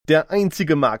der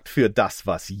einzige Markt für das,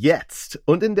 was jetzt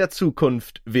und in der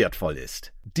Zukunft wertvoll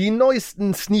ist. Die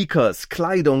neuesten Sneakers,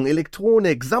 Kleidung,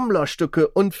 Elektronik, Sammlerstücke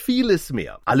und vieles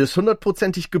mehr. Alles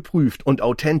 100%ig geprüft und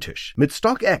authentisch. Mit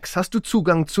StockX hast du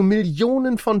Zugang zu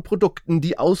Millionen von Produkten,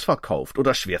 die ausverkauft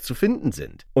oder schwer zu finden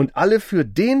sind. Und alle für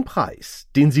den Preis,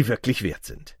 den sie wirklich wert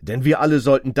sind. Denn wir alle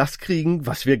sollten das kriegen,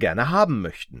 was wir gerne haben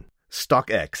möchten.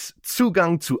 StockX.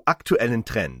 Zugang zu aktuellen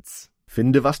Trends.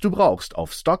 Finde, was du brauchst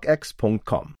auf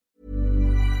stockx.com.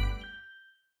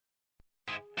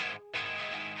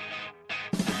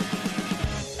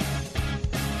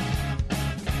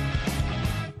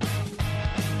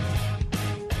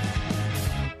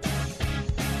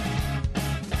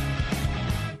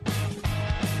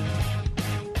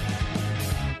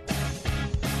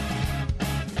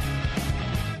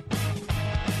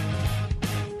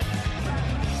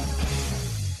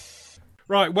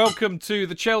 Right, welcome to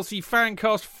the Chelsea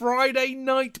FanCast Friday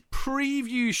night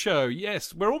preview show.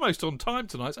 Yes, we're almost on time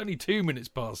tonight. It's only 2 minutes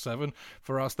past 7.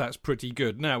 For us, that's pretty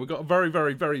good. Now, we've got a very,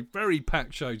 very, very, very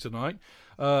packed show tonight.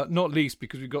 Not least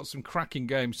because we've got some cracking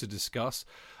games to discuss.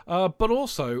 But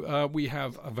also, we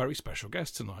have a very special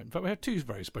guest tonight. In fact, we have two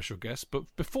very special guests.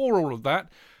 But before all of that,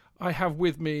 I have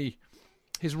with me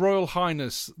His Royal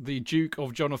Highness, the Duke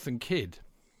of Jonathan Kidd.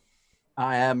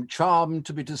 I am charmed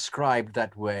to be described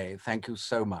that way. Thank you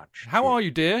so much. How are you,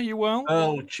 dear? You well?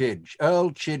 Earl Chidge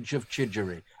of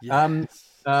Chidgery. Yes.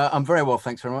 I'm very well,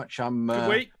 thanks very much. Good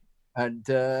week. And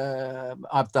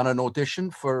I've done an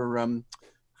audition for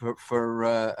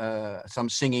some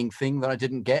singing thing that I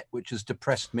didn't get, which has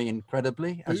depressed me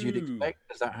incredibly, as you'd expect,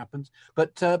 as that happens.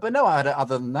 But no,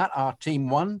 other than that, our team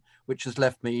won, which has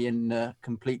left me in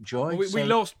complete joy. We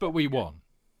lost, but we won.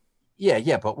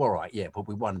 Yeah, but all right, but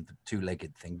we won the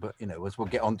two-legged thing. But as we'll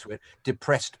get onto it,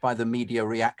 depressed by the media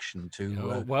reaction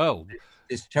to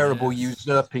this terrible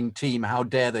usurping team. How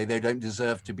dare they? They don't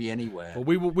deserve to be anywhere. Well,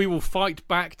 we will fight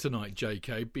back tonight,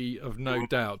 JK. Be of no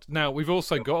doubt. Now we've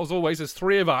also got, as always, there's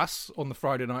three of us on the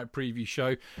Friday night preview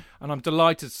show, and I'm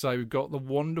delighted to say we've got the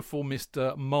wonderful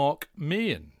Mr. Mark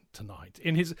Meehan tonight.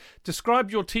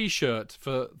 Describe your T-shirt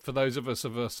for those of us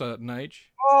of a certain age.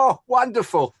 Oh,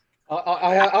 wonderful.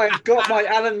 I've got my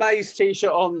Alan May's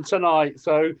T-shirt on tonight,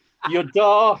 so your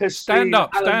Dar has stand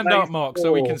up, May's Mark,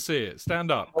 so we can see it. Stand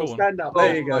up. Go on. Stand up.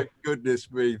 There you go. My goodness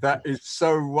me, that is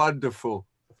so wonderful.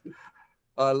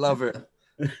 I love it.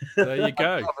 There you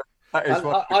go.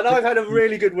 I know I've had a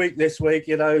really good week this week.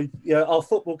 Our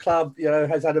football club,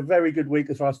 has had a very good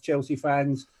week for us Chelsea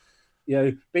fans.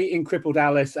 Beating crippled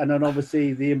Alice, and then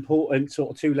obviously the important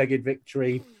sort of two-legged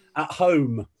victory at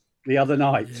home the other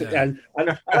night. Yeah. And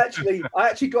I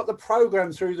actually got the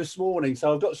programme through this morning,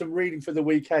 so I've got some reading for the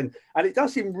weekend. And it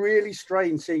does seem really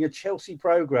strange seeing a Chelsea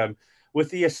programme with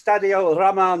the Estadio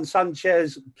Ramon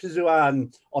Sanchez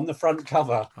Pizjuan on the front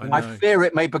cover. I fear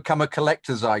it may become a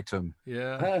collector's item.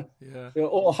 Yeah.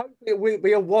 Or hopefully it will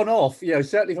be a one-off,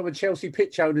 certainly from a Chelsea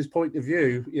pitch owner's point of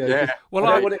view. Well,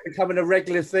 I don't want it becoming a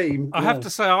regular theme. I have to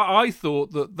say, I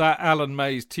thought that Alan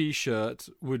May's T-shirt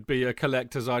would be a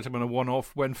collector's item and a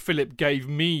one-off when Philip gave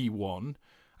me one.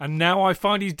 And now I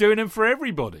find he's doing them for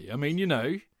everybody. I mean,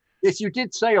 Yes, you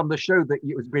did say on the show that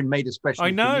it was been made especially. I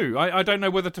know. I don't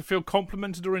know whether to feel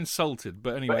complimented or insulted,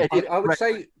 but anyway. I would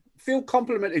say feel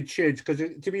complimented, Chidge, because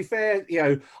to be fair,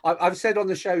 I've said on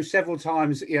the show several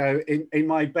times, in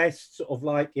my best sort of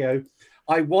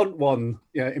I want one,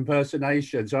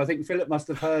 impersonation. So I think Philip must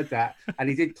have heard that, and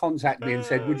he did contact me and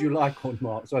said, "Would you like one,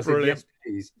 Mark?" So I said, "Yes,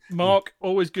 please." Mark,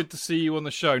 always good to see you on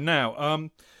the show. Now,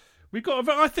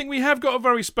 I think we have got a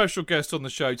very special guest on the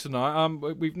show tonight.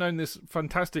 We've known this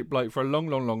fantastic bloke for a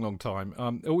long time.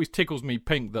 It always tickles me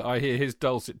pink that I hear his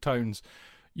dulcet tones,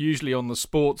 usually on the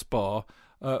sports bar,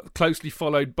 closely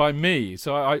followed by me.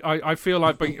 So I feel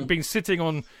like been sitting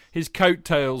on his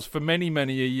coattails for many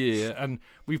a year, and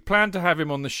we've planned to have him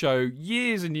on the show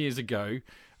years and years ago.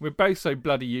 We're both so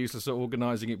bloody useless at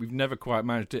organising it, we've never quite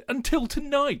managed it until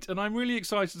tonight. And I'm really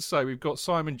excited to say we've got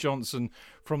Simon Johnson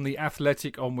from The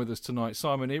Athletic on with us tonight.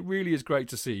 Simon, it really is great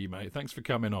to see you, mate. Thanks for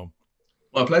coming on.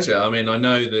 My pleasure. I mean, I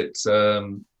know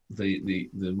that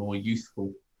the more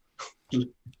youthful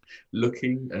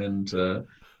looking and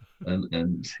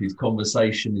his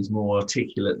conversation is more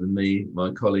articulate than me.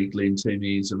 My colleague Liam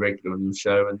Toomey is a regular on your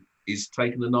show and he's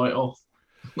taken the night off.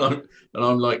 And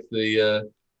I'm like the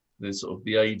there's sort of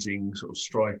the aging sort of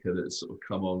striker that's sort of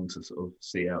come on to sort of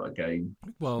see out a game.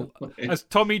 Well, as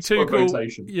Tommy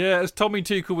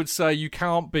Tuchel would say, you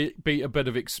can't beat a bit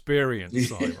of experience,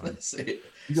 Simon. That's it.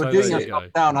 You're doing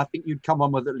yourself down. I think you'd come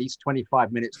on with at least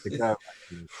 25 minutes to go.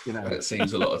 Actually, you know, that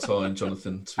seems a lot of time,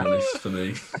 Jonathan. To be honest, for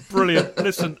me. Brilliant.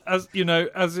 Listen, as you know,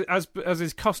 as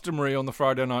is customary on the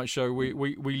Friday night show,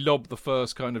 we lob the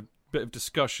first kind of bit of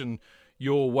discussion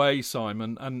your way,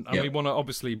 Simon, and we want to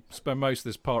obviously spend most of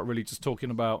this part really just talking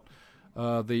about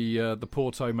the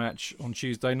Porto match on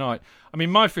Tuesday night. I mean,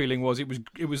 my feeling was it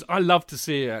was I loved to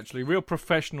see it, actually. Real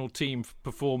professional team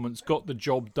performance, got the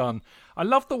job done. I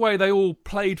loved the way they all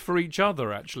played for each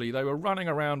other, actually. They were running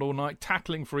around all night,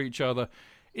 tackling for each other.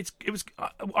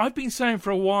 I've been saying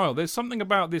for a while, there's something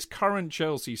about this current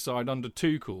Chelsea side under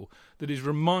Tuchel that is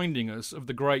reminding us of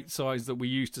the great sides that we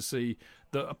used to see,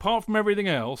 that apart from everything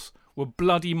else, were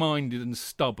bloody minded and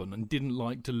stubborn and didn't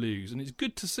like to lose. And it's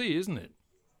good to see, isn't it?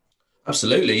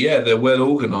 Absolutely, yeah. They're well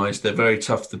organised. They're very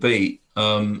tough to beat.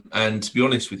 And to be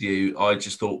honest with you, I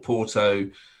just thought Porto,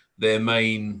 their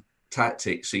main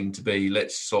tactic seemed to be,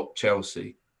 let's stop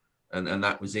Chelsea. And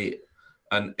that was it.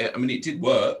 And I mean, it did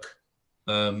work.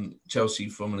 Chelsea,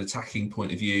 from an attacking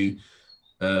point of view,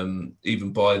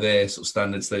 even by their sort of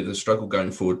standards, they struggled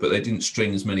going forward, but they didn't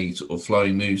string as many sort of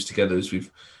flowing moves together as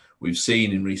we've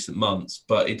seen in recent months.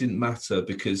 But it didn't matter,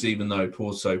 because even though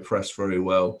Porto pressed very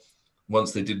well,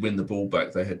 once they did win the ball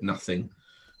back, they had nothing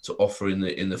to offer in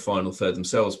the final third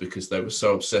themselves, because they were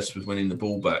so obsessed with winning the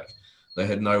ball back. They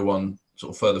had no one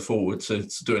sort of further forward to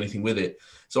do anything with it.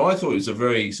 So I thought it was a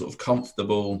very sort of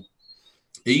comfortable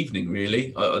evening,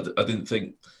 really. I didn't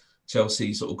think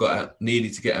Chelsea sort of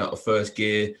needed to get out of first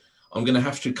gear. I'm going to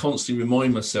have to constantly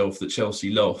remind myself that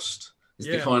Chelsea lost. It's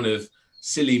the kind of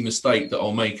silly mistake that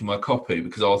I'll make in my copy,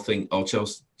 because I'll think,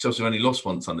 Chelsea only lost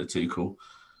once under Tuchel.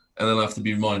 And then I have to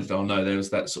be reminded, oh no, there was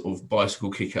that sort of bicycle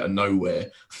kick out of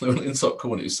nowhere. In the top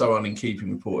corner, it was so in keeping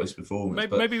with Porto's performance.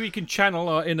 Maybe we can channel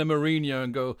our inner Mourinho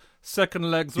and go,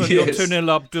 second legs when you're 2-0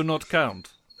 up do not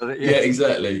count. Yeah,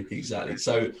 exactly.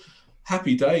 So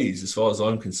happy days as far as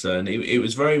I'm concerned. It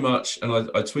was very much, and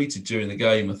I tweeted during the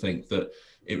game, I think, that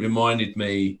it reminded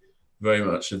me very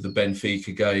much of the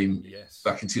Benfica game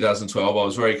back in 2012. I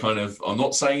was very kind of, I'm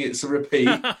not saying it's a repeat.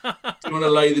 Don't want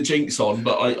to lay the jinx on,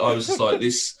 but I was just like,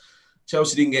 this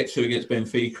Chelsea didn't get through against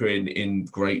Benfica in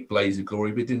great blaze of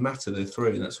glory, but it didn't matter. They're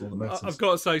through, and that's all that matters. I've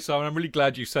got to say, Simon, I'm really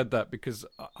glad you said that, because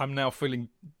I'm now feeling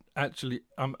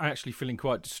I'm actually feeling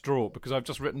quite distraught, because I've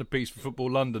just written a piece for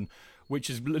Football London which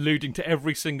is alluding to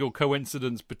every single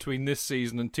coincidence between this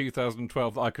season and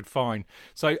 2012 that I could find.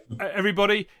 So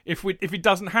everybody, if it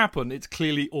doesn't happen, it's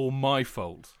clearly all my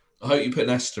fault. I hope you put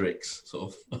an asterisk,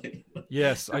 sort of.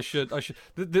 Yes, I should.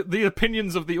 The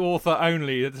opinions of the author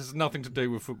only. It has nothing to do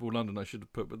with Football London, I should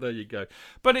have put, but there you go.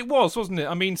 But it wasn't it?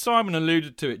 I mean, Simon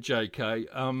alluded to it,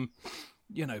 JK.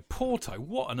 Porto,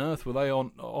 what on earth were they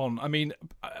on? I mean,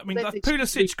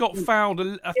 Pulisic got fouled,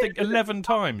 I think, 11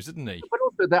 times, didn't he? But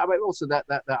also that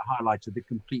highlighted the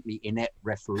completely inept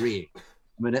refereeing. I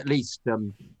mean, at least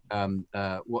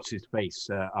what's his face?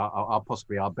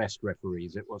 Possibly our best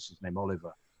referees. What's his name?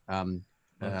 Oliver.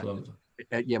 Michael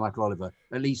Oliver.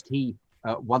 At least he,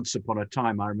 once upon a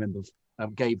time, I remember,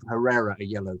 gave Herrera a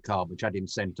yellow card, which had him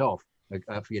sent off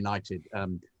for United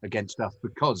against us,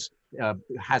 because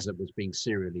Hazard was being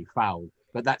serially fouled.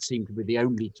 But that seemed to be the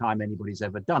only time anybody's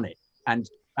ever done it. And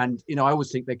I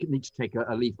always think they need to take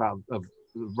a leaf out of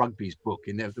rugby's book,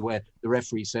 in there, where the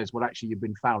referee says, well, actually, you've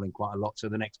been fouling quite a lot, so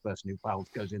the next person who fouls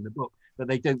goes in the book. But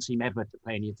they don't seem ever to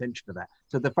pay any attention to that.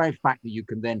 So the very fact that you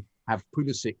can then have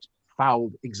Pulisic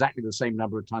fouled exactly the same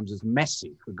number of times as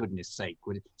Messi, for goodness sake,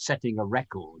 with setting a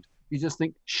record, you just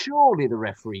think, surely the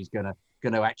referee's going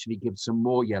to actually give some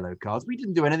more yellow cards. We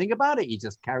didn't do anything about it. He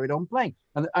just carried on playing.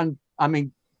 And I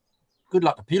mean, good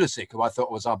luck to Pulisic, who I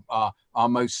thought was our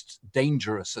most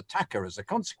dangerous attacker as a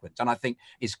consequence, and I think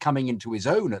is coming into his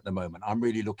own at the moment. I'm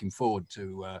really looking forward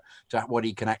to what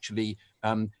he can actually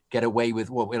get away with.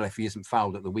 Well, if he isn't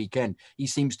fouled at the weekend, he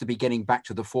seems to be getting back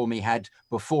to the form he had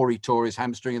before he tore his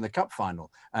hamstring in the cup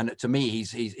final. And to me,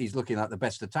 he's looking like the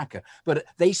best attacker. But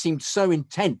they seemed so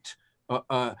intent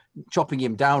chopping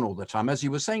him down all the time. As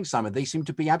you were saying, Simon, they seem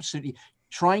to be absolutely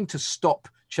trying to stop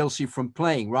Chelsea from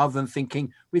playing, rather than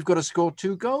thinking, we've got to score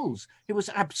 2 goals. It was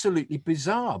absolutely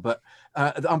bizarre. But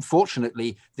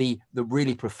unfortunately, the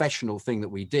really professional thing that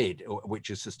we did, which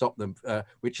is to stop them,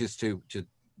 which is to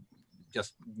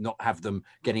just not have them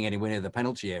getting anywhere near the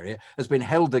penalty area, has been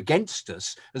held against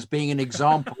us as being an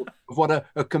example of what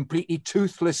a completely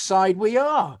toothless side we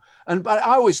are. But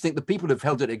I always think the people who've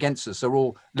held it against us are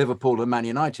all Liverpool and Man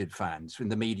United fans in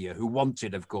the media who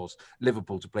wanted, of course,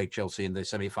 Liverpool to play Chelsea in the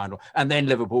semi-final, and then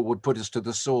Liverpool would put us to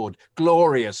the sword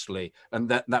gloriously, and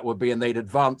that would be, and they'd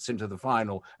advance into the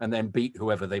final and then beat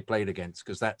whoever they played against,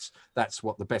 because that's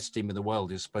what the best team in the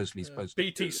world is supposed to do.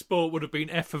 BT Sport would have been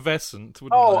effervescent,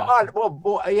 wouldn't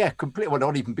yeah, completely. Well,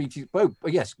 not even BT. Well,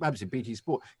 yes, absolutely BT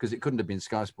Sport, because it couldn't have been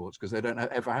Sky Sports, because they don't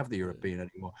ever have the European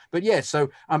anymore. But yeah, so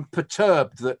I'm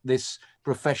perturbed that this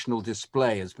professional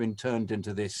display has been turned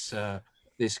into this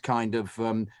this kind of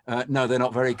no, they're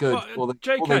not very good. Well,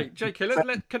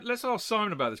 JK, let's ask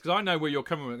Simon about this, because I know where you're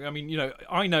coming from. I mean,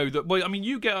 I know that. Well, I mean,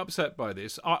 you get upset by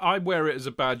this. I wear it as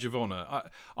a badge of honour.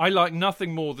 I like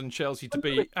nothing more than Chelsea to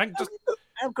be. And just,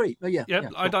 I agree. Yeah.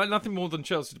 I like nothing more than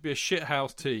Chelsea to be a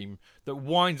shithouse team that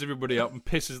winds everybody up and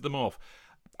pisses them off.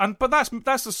 But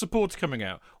that's the supporter coming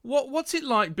out. What's it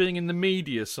like being in the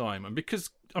media, Simon?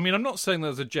 Because, I mean, I'm not saying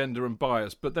there's agenda and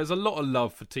bias, but there's a lot of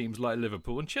love for teams like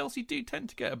Liverpool, and Chelsea do tend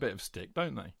to get a bit of stick,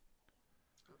 don't they?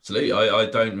 Absolutely. I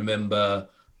don't remember,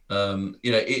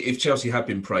 if Chelsea had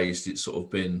been praised, it's sort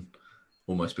of been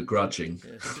almost begrudging.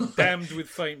 Yeah, damned with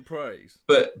faint praise.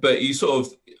 But you sort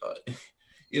of,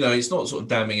 it's not sort of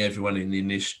damning everyone in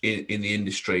the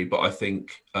industry, but I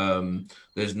think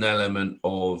there's an element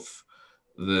of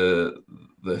the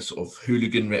sort of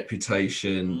hooligan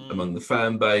reputation among the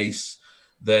fan base.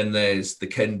 Then there's the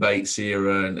Ken Bates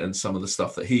era and some of the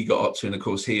stuff that he got up to, and of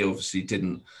course he obviously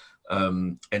didn't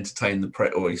entertain the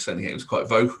press, or he certainly was quite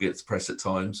vocal against the press at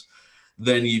times.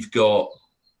 Then you've got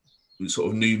sort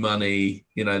of new money,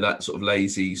 that sort of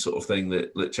lazy sort of thing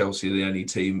that Chelsea are the only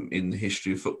team in the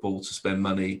history of football to spend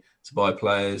money to buy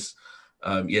players.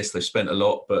 Yes, they've spent a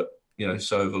lot, but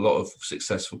so have a lot of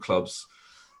successful clubs.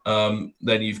 Then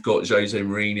you've got Jose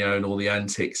Mourinho and all the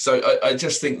antics. So I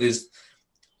just think there's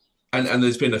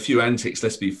been a few antics,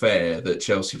 let's be fair, that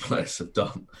Chelsea players have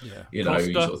done. Yeah.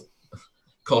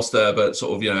 Costa, but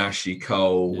sort of, Ashley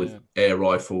Cole with air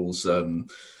rifles,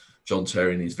 John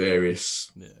Terry and his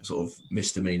various sort of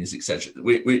misdemeanors, etc.,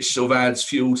 which sort of adds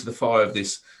fuel to the fire of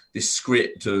this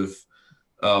script of,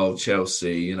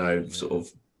 Chelsea, sort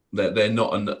of they're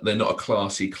not a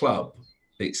classy club,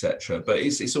 etc. But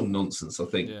it's all nonsense. I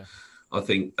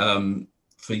think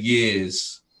for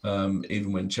years,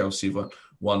 even when Chelsea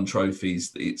won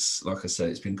trophies, it's like I said,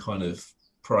 it's been kind of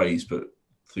praised, but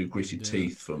through gritted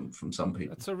teeth from some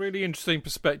people. That's a really interesting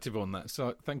perspective on that.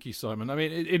 So thank you, Simon. I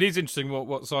mean, it is interesting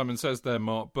what Simon says there,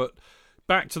 Mark. But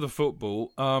back to the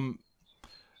football.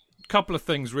 Couple of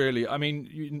things, really. I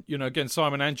mean, again,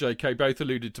 Simon and JK both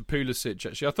alluded to Pulisic.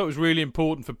 Actually, I thought it was really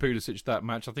important for Pulisic, that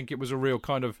match. I think it was a real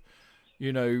kind of,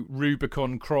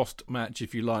 Rubicon crossed match,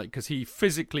 if you like, because he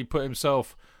physically put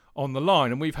himself on the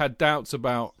line, and we've had doubts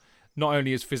about not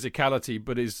only his physicality,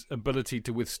 but his ability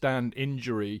to withstand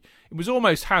injury. It was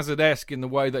almost Hazard-esque in the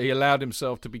way that he allowed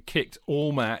himself to be kicked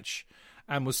all match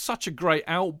and was such a great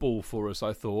outball for us,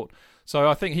 I thought. So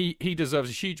I think he deserves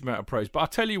a huge amount of praise. But I'll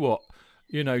tell you what,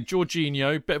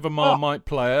 Jorginho, bit of a Marmite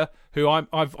player, who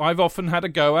I've often had a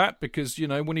go at because,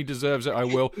 when he deserves it, I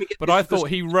will. But I thought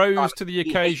he rose to the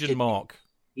occasion, Mark.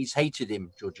 He's hated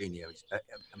him, Jorginho.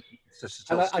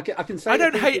 I can say I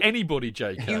don't hate anybody,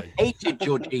 JK. You hated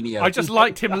Jorginho. I just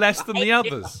liked him less than the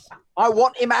others. I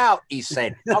want him out, he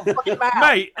said. I want him out.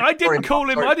 Mate, I didn't call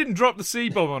him. I didn't drop the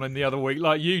C-bomb on him the other week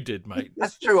like you did, mate.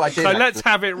 That's true, I did. So let's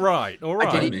have it right, all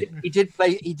right? He did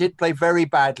play very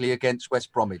badly against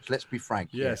West Bromwich, let's be frank.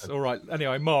 Yes, all right.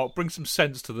 Anyway, Mark, bring some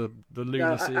sense to the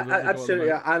lunacy.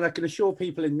 Absolutely, and I can assure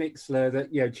people in Mixler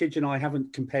that, Chidge and I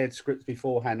haven't compared scripts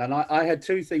beforehand, and I had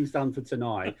two things done for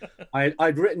tonight.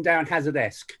 I'd written down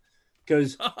Hazard-esque,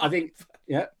 because I think,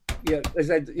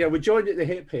 we're joined at the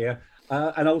hip here.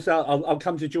 And also, I'll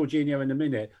come to Jorginho in a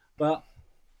minute. But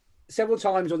several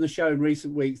times on the show in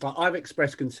recent weeks, I've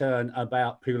expressed concern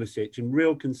about Pulisic and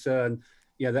real concern,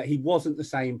 that he wasn't the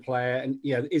same player. And,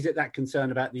 is it that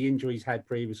concern about the injuries had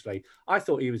previously? I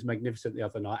thought he was magnificent the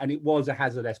other night, and it was a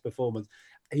Hazard-esque performance.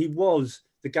 He was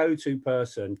the go-to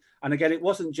person. And again, it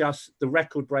wasn't just the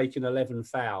record-breaking 11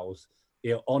 fouls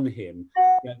on him.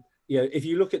 If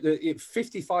you look at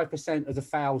 55% of the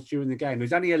fouls during the game,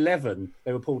 there's only 11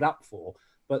 they were pulled up for,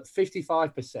 but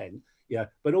 55%.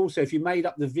 But also, if you made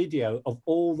up the video of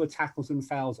all the tackles and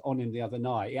fouls on him the other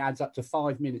night, it adds up to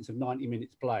 5 minutes of 90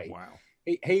 minutes play. Wow.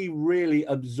 He really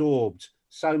absorbed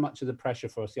so much of the pressure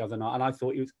for us the other night, and I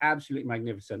thought he was absolutely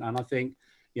magnificent. And I think,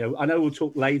 I know we'll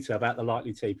talk later about the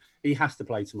likely team. He has to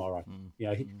play tomorrow.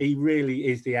 He really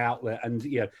is the outlet, and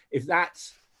if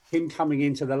that's him coming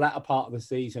into the latter part of the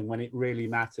season when it really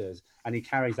matters, and he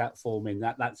carries that form in,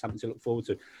 that's something to look forward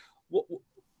to.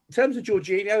 terms of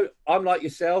Jorginho, I'm like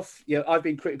yourself. I've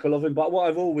been critical of him, but what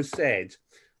I've always said,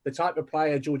 the type of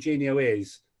player Jorginho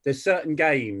is, there's certain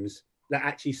games that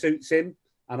actually suits him.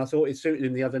 And I thought it suited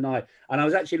him the other night. And I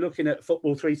was actually looking at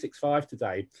Football 365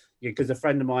 today because a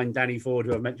friend of mine, Danny Ford,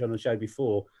 who I mentioned on the show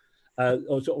before,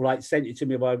 sort of like sent it to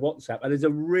me by WhatsApp. And there's a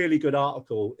really good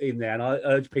article in there. And I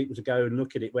urge people to go and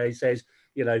look at it where he says,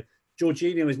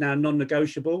 Jorginho is now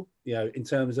non-negotiable, in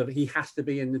terms of he has to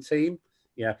be in the team.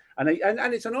 Yeah. And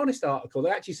it's an honest article. They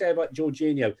actually say about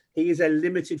Jorginho, he is a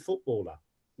limited footballer.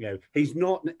 He's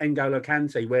not N'Golo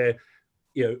Kante, where,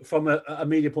 from a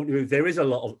media point of view, there is a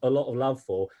lot of love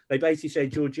for. They basically say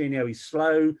Jorginho is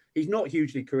slow. He's not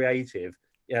hugely creative.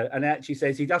 And actually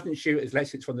says he doesn't shoot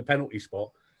unless it's from the penalty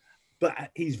spot.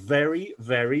 But he's very,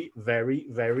 very, very,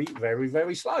 very, very,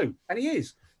 very slow. And he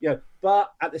is.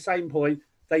 But at the same point,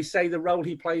 they say the role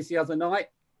he plays the other night,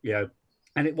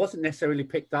 and it wasn't necessarily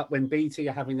picked up when BT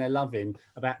are having their love-in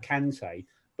about Kante.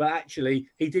 But actually,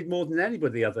 he did more than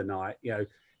anybody the other night.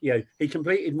 He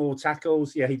completed more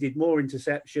tackles. He did more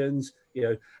interceptions.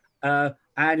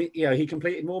 And he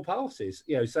completed more passes.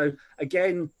 So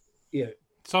again,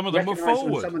 some of them were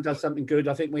forward. When someone does something good,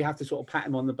 I think we have to sort of pat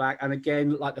him on the back. And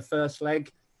again, like the first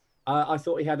leg, I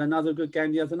thought he had another good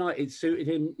game the other night. It suited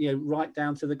him, right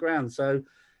down to the ground. So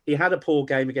he had a poor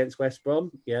game against West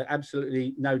Brom. Yeah,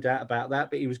 absolutely no doubt about that.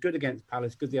 But he was good against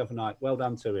Palace, good the other night. Well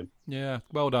done to him. Yeah,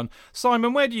 well done.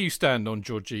 Simon, where do you stand on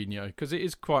Jorginho? Because it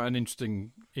is quite an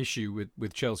interesting issue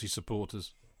with Chelsea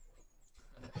supporters.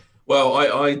 Well,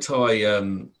 I tie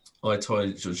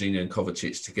Jorginho and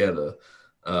Kovacic together.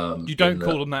 You don't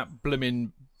call them that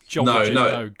blimmin'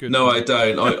 Jorginho? No, I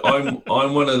don't.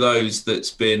 I'm one of those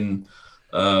that's been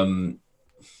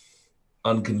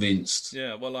unconvinced.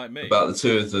 Yeah, well, like me, about the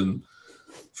two of them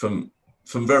from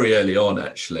very early on.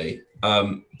 Actually,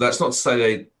 that's not to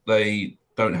say they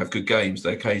don't have good games.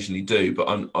 They occasionally do, but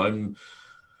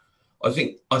I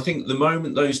think the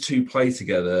moment those two play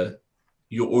together,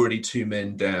 you're already two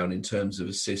men down in terms of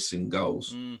assists and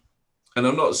goals. And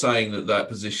I'm not saying that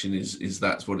position is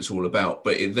that's what it's all about,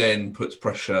 but it then puts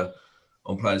pressure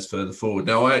on players further forward.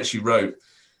 Now, I actually wrote,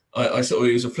 I saw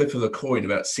it was a flip of a coin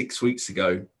about 6 weeks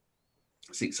ago,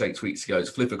 6-8 weeks ago. It's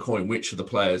flip a coin which of the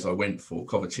players I went for,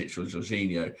 Kovacic or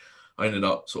Jorginho. I ended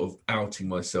up sort of outing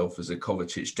myself as a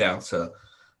Kovacic doubter,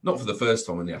 not for the first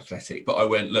time in the Athletic, but I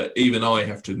went, look, even I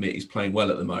have to admit he's playing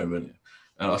well at the moment,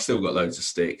 and I still got loads of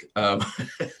stick.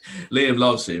 Liam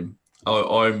loves him.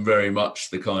 I'm very much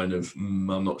the kind of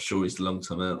I'm not sure he's the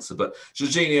long-term answer, but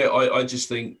Jorginho, I just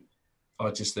think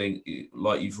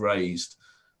like you've raised,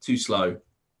 too slow,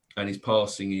 and his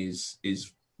passing is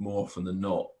more often than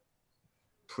not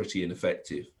pretty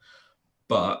ineffective.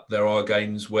 But there are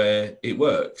games where it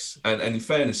works, and in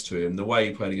fairness to him, the way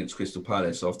he played against Crystal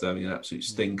Palace after having an absolute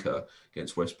stinker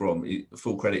against West Brom,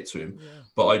 full credit to him. Yeah.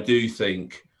 But I do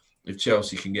think if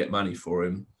Chelsea can get money for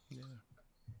him,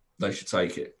 they should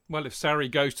take it. Well, if Sarri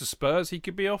goes to Spurs, he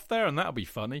could be off there, and that'll be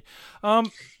funny.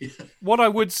 What I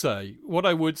would say,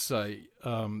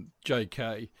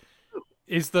 JK,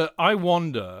 is that I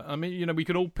wonder. I mean, we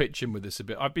could all pitch in with this a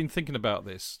bit. I've been thinking about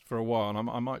this for a while, and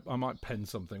I might pen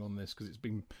something on this because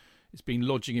it's been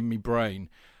lodging in my brain.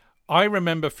 I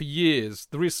remember for years.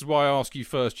 This is why I ask you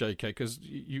first, JK, because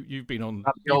you've been on.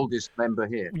 I'm the oldest member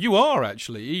here. You are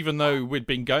actually, even though we'd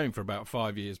been going for about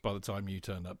 5 years by the time you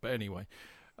turned up. But anyway.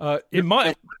 It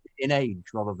might in age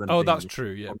rather than. Oh, that's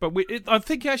true. Yeah, but I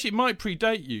think actually it might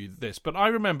predate you this. But I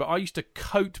remember I used to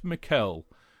quote Mikel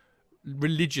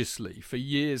religiously for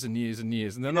years and years and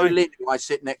years, and then Lynn, who I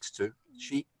sit next to,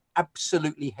 she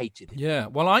absolutely hated it. Yeah,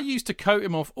 well, I used to quote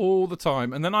him off all the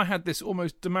time, and then I had this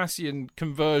almost Damasian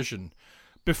conversion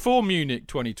before Munich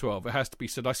 2012. It has to be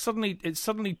said. It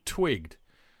suddenly twigged.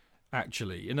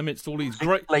 Actually, in amidst all these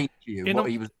great, explained to you what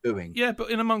he was doing. Yeah, but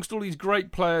in amongst all these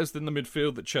great players in the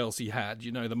midfield that Chelsea had,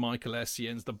 the Michael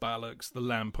Essiens, the Ballocks, the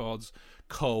Lampards,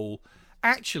 Cole.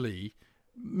 Actually,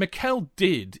 Mikel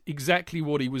did exactly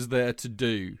what he was there to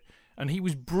do, and he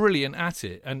was brilliant at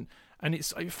it. And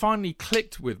it finally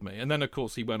clicked with me. And then, of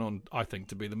course, he went on, I think,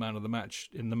 to be the man of the match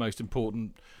in the most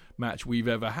important match we've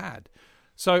ever had.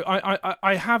 So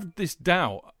I have this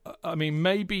doubt. I mean,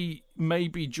 maybe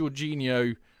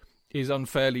Jorginho is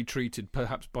unfairly treated,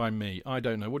 perhaps by me. I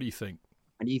don't know. What do you think?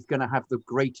 And he's going to have the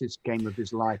greatest game of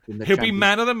his life in the. He'll be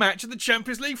man of the match at the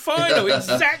Champions League final.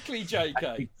 Exactly,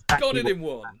 JK. Got it in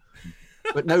one.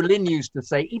 But no, Lynn used to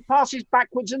say he passes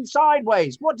backwards and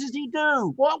sideways. What does he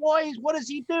do? What does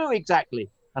he do exactly?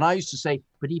 And I used to say,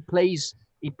 but he plays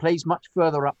much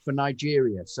further up for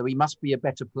Nigeria, so he must be a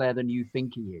better player than you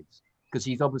think he is, because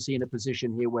he's obviously in a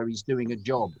position here where he's doing a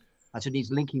job. I said he's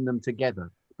linking them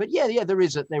together. But yeah, there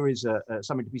is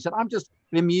something to be said. I'm just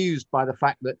amused by the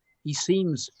fact that he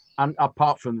seems,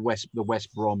 apart from the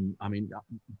West Brom, I mean,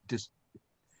 just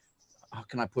how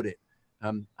can I put it?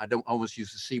 I don't almost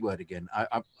use the C word again.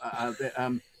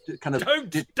 Kind of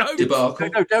don't debacle.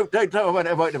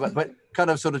 Don't, but kind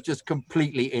of sort of just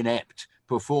completely inept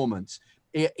performance.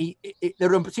 There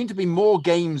seem to be more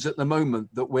games at the moment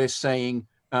that we're saying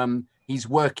he's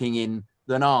working in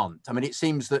than aren't. I mean, it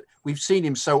seems that we've seen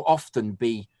him so often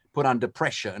be put under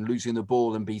pressure and losing the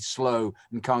ball and be slow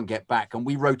and can't get back. And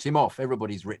we wrote him off.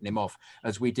 Everybody's written him off,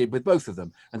 as we did with both of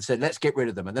them, and said, let's get rid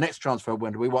of them. And the next transfer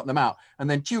window, we want them out. And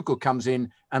then Tuchel comes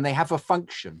in and they have a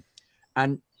function.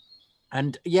 And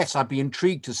yes, I'd be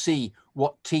intrigued to see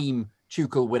what team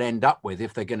Tuchel would end up with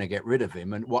if they're going to get rid of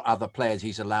him, and what other players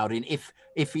he's allowed in, if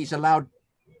he's allowed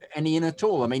any in at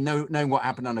all. I mean, knowing what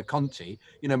happened under Conte,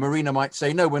 Marina might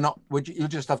say, no, we're not. You'll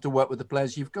just have to work with the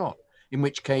players you've got. In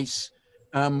which case,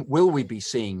 will we be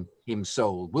seeing him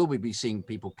sold? Will we be seeing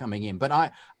people coming in? But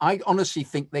I honestly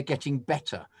think they're getting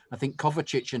better. I think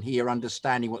Kovacic and he are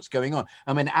understanding what's going on.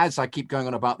 I mean, as I keep going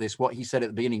on about this, what he said at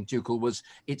the beginning, Tuchel, was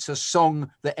it's a song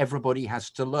that everybody has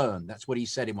to learn. That's what he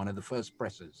said in one of the first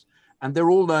pressers. And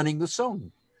they're all learning the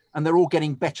song. And they're all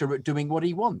getting better at doing what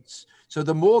he wants. So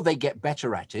the more they get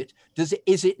better at it,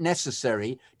 is it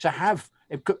necessary to have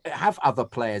other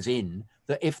players in,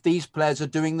 that if these players are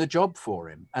doing the job for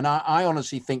him? And I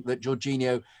honestly think that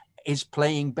Jorginho is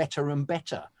playing better and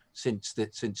better since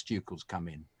Tuchel's come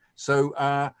in. So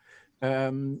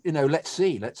let's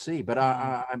see. But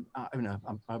I'm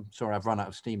sorry, I've run out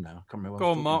of steam now. I can't remember.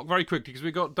 Go on, Mark, very quickly, because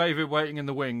we've got David waiting in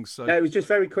the wings. So. Yeah, it was just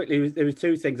very quickly. There was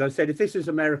two things. I said, if this was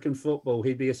American football,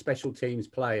 he'd be a special teams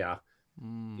player.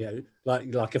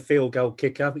 Like a field goal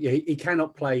kicker. He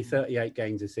cannot play 38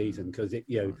 games a season because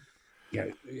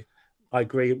I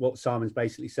agree with what Simon's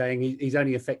basically saying. He's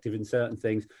only effective in certain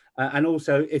things, and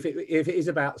also if it is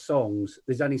about songs,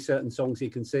 there's only certain songs he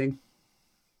can sing.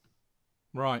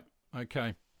 Right.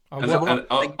 Okay.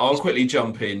 I'll quickly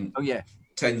jump in. Oh yeah.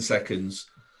 10 seconds.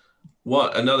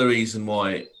 Another reason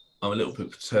why I'm a little bit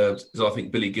perturbed is I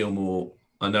think Billy Gilmour,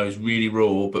 I know, is really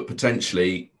raw, but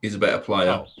potentially is a better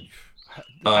player.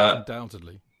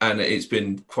 Undoubtedly. And it's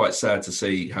been quite sad to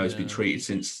see how he's been treated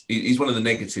since. He's one of the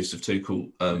negatives of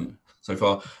Tuchel so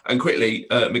far. And quickly,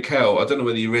 Mikel, I don't know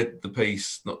whether you read the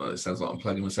piece. It sounds like I'm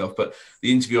plugging myself, but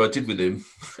the interview I did with him,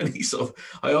 and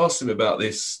I asked him about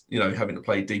this, having to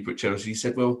play deeper at Chelsea. He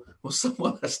said, well,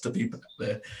 someone has to be back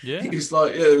there. Yeah. He was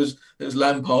like, there was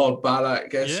Lampard,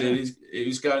 Ballack, he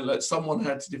was going like someone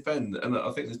had to defend. And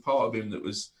I think there's part of him that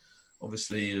was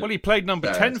obviously. He played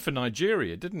number 10 for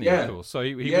Nigeria, didn't he? Yeah. Of course. So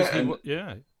he was.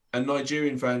 And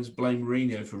Nigerian fans blame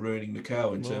Mourinho for ruining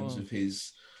Mikel in terms of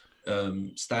his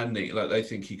standing. Like, they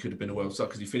think he could have been a world star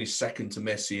because he finished second to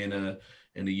Messi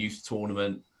in a youth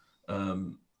tournament.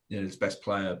 His best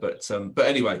player. But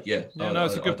anyway, it's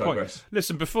a good point.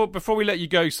 Listen, before we let you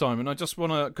go, Simon, I just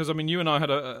want to, because I mean, you and I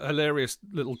had a hilarious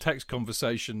little text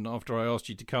conversation after I asked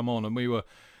you to come on, and we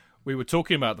were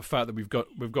talking about the fact that we've got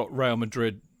Real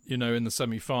Madrid, in the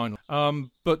semi-final.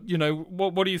 But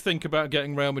what do you think about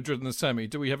getting Real Madrid in the semi?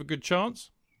 Do we have a good chance?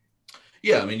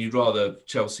 Yeah, I mean, you'd rather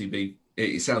Chelsea be.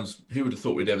 It sounds. Who would have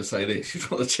thought we'd ever say this? You'd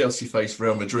rather Chelsea face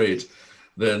Real Madrid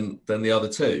than the other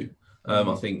two.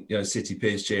 I think City,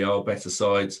 PSG are better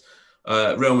sides.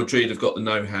 Real Madrid have got the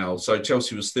know-how, so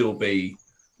Chelsea will still be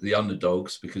the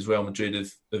underdogs because Real Madrid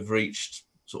have reached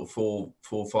sort of four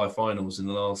or five finals in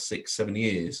the last 6-7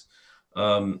 years.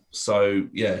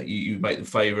 You make them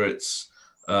favourites.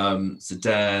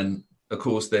 Zidane, of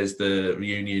course, there's the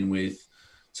reunion with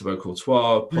Thibaut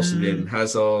Courtois, possibly Eden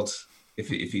Hazard if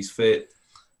he's fit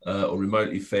or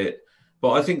remotely fit.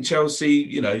 But I think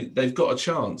Chelsea, they've got a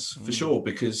chance for sure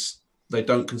because they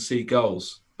don't concede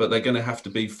goals, but they're going to have to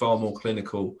be far more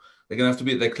clinical. They're going to have to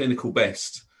be at their clinical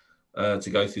best to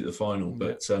go through the final.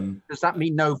 But does that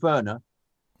mean no Werner?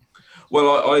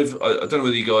 Well, I don't know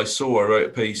whether you guys saw. I wrote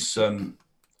a piece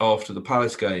after the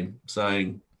Palace game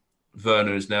saying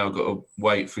Werner has now got to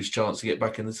wait for his chance to get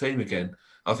back in the team again.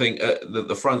 I think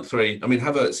the front three. I mean,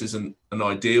 Havertz isn't an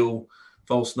ideal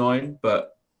false nine,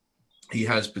 but he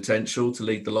has potential to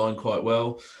lead the line quite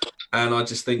well. And I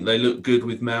just think they look good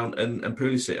with Mount and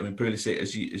Pulisic. I mean, Pulisic,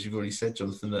 as you've already said,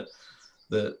 Jonathan,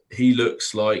 that he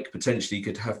looks like potentially he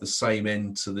could have the same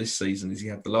end to this season as he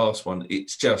had the last one.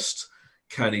 It's just,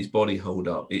 can his body hold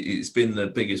up? It's been the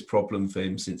biggest problem for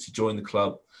him since he joined the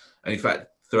club. And in fact,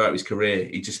 throughout his career,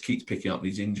 he just keeps picking up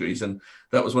these injuries. And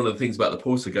that was one of the things about the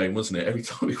Porto game, wasn't it? Every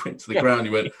time he went to the ground, he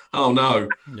went, oh no.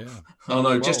 Yeah. Oh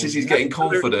no, just as he's getting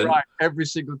confident. Right. Every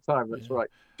single time, that's right.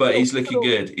 But he's looking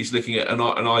good. He's looking at, and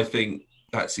I think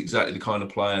that's exactly the kind of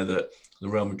player that the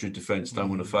Real Madrid defence don't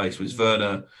want to face. Whereas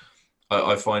Werner,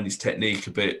 I find his technique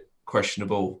a bit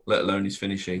questionable, let alone his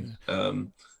finishing.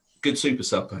 Good super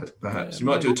sub, perhaps. You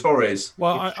might do a Torres.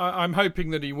 Well, I'm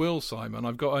hoping that he will, Simon.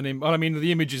 I've got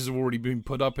the images have already been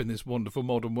put up in this wonderful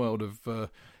modern world of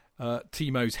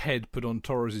Timo's head put on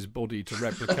Torres' body to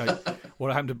replicate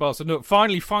what happened to Barcelona. Look,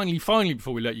 finally,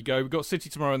 before we let you go, we've got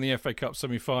City tomorrow in the FA Cup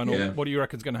semi-final. Yeah. What do you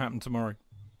reckon is going to happen tomorrow?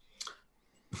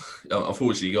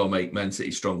 Unfortunately, you got to make Man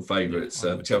City strong favourites.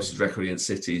 Chelsea's record against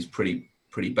City is pretty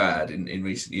bad in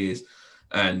recent years,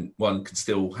 and one can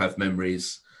still have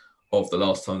memories of the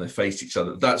last time they faced each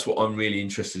other. That's what I'm really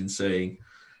interested in seeing.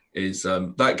 Is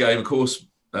that game? Of course,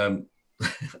 I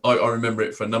remember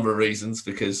it for a number of reasons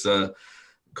because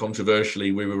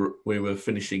controversially we were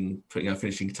putting our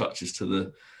finishing touches to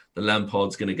the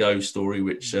Lampard's going to go story,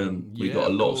 which we got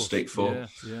a lot of stick for.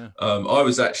 I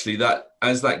was actually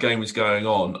as that game was going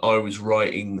on, I was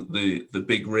writing the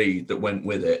big read that went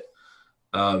with it.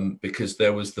 Because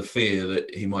there was the fear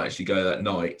that he might actually go that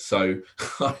night. So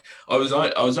I was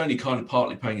only kind of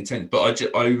partly paying attention, but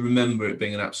I remember it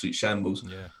being an absolute shambles.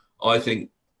 Yeah. I think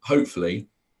hopefully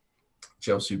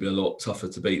Chelsea will be a lot tougher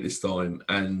to beat this time,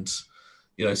 and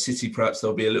City perhaps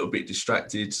they'll be a little bit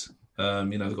distracted.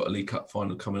 They've got a League Cup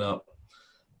final coming up,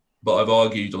 but I've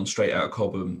argued on Straight Outta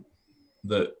Cobham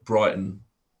that Brighton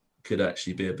could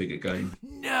actually be a bigger game.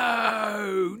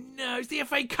 No, it's the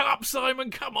FA Cup, Simon.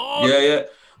 Come on. Yeah,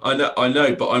 I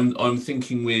know, but I'm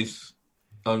thinking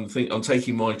I'm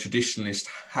taking my traditionalist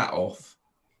hat off,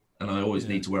 and I always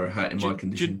need to wear a hat in my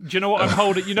condition. Do you know what I'm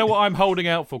holding? You know what I'm holding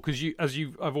out for? Because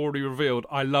I've already revealed,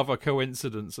 I love a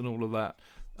coincidence and all of that.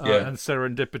 And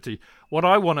serendipity. What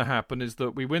I want to happen is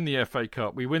that we win the FA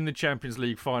Cup, we win the Champions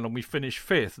League final, and we finish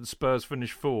 5th, and Spurs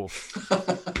finish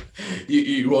 4th.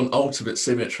 You want ultimate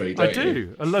symmetry, don't you? I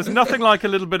do. And there's nothing like a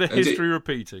little bit of history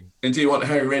repeating. And do you want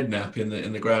Harry Redknapp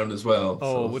in the ground as well?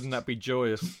 Oh, wouldn't that be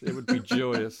joyous? It would be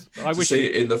joyous. I wish see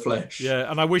it in the flesh. Yeah,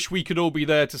 and I wish we could all be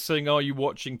there to sing "Are You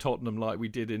Watching Tottenham" like we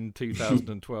did in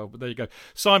 2012. But there you go,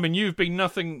 Simon. You've been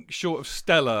nothing short of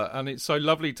stellar, and it's so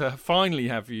lovely to finally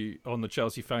have you on the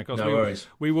Chelsea FanCast. No worries.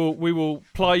 We will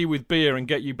ply you with beer and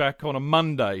get you back on a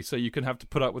Monday, so you can have to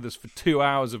put up with us for 2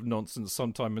 hours of nonsense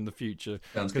sometime in the future.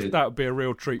 Sounds good. That would be a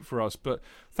real treat for us. But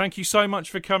thank you so much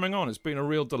for coming on. It's been a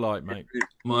real delight, mate.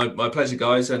 My pleasure,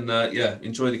 guys. And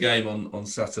enjoy the game on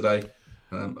Saturday.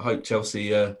 I hope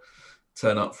Chelsea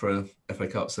turn up for a FA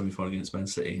Cup semi-final against Man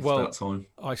City. It's about time.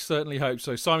 I certainly hope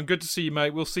so. Simon, good to see you,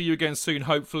 mate. We'll see you again soon,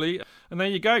 hopefully. And there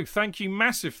you go.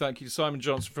 Massive thank you to Simon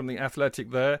Johnson from The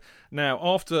Athletic there. Now,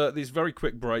 after this very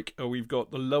quick break, we've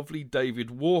got the lovely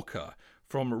David Walker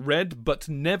from Red But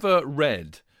Never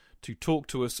Red to talk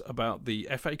to us about the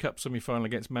FA Cup semi-final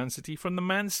against Man City from the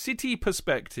Man City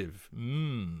perspective.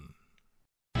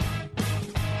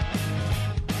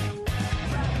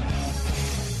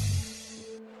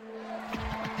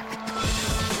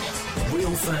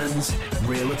 Real fans,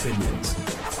 real opinions.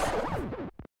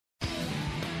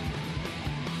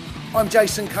 I'm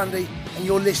Jason Cundy, and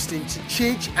you're listening to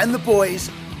Chidge and the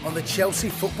boys on the Chelsea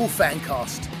Football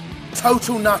Fancast.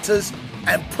 Total nutters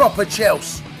and proper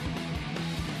Chelsea.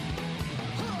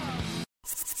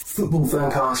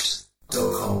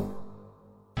 Footballfancast.com.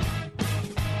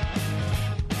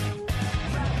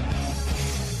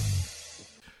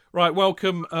 Right,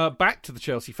 welcome back to the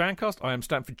Chelsea Fancast. I am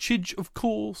Stanford Chidge, of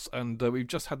course, and we've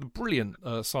just had the brilliant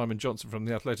Simon Johnson from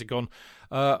The Athletic on.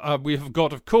 We have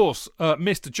got, of course,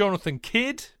 Mr. Jonathan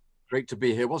Kidd. Great to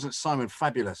be here. Wasn't Simon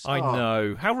fabulous? I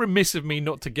know. How remiss of me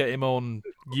not to get him on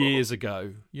years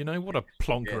ago. You know, what a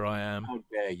plonker I am. How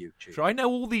dare you, Chidge? I know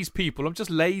all these people. I'm just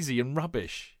lazy and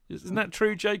rubbish. Isn't that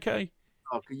true, JK?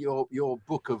 Your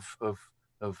book of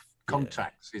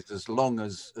contacts is as long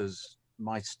as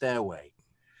my stairway.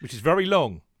 Which is very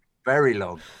long. Very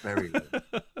long, very long.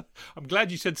 I'm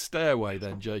glad you said stairway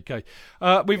then, JK.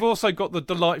 We've also got the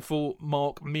delightful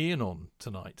Mark Meehan on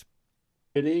tonight.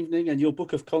 Good evening, and your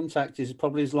book of contacts is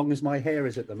probably as long as my hair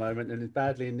is at the moment and is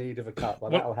badly in need of a cut.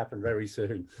 Well, that'll happen very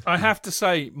soon. I have to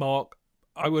say, Mark,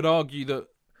 I would argue that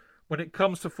when it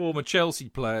comes to former Chelsea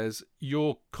players,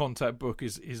 your contact book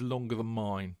is longer than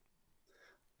mine.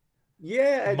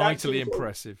 Yeah, mightily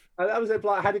impressive. I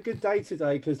had a good day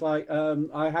today because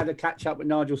I had a catch up with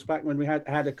Nigel Spackman. We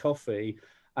had a coffee,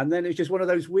 and then it was just one of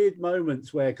those weird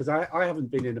moments where because I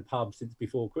haven't been in a pub since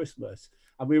before Christmas,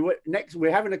 and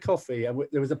we're having a coffee, and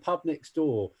there was a pub next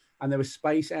door, and there was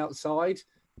space outside,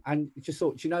 and just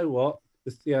thought, do you know what?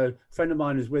 A friend of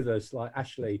mine was with us, like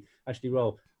Ashley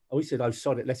Roll. We said, "Oh,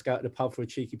 sod it, let's go to the pub for a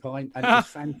cheeky pint," and it was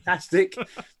fantastic.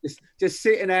 just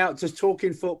sitting out, just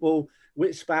talking football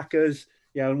with Spackers,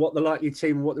 and what the likely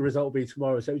team and what the result will be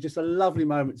tomorrow. So it was just a lovely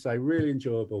moment today, really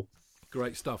enjoyable.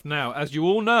 Great stuff. Now, as you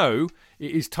all know,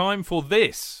 it is time for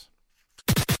this.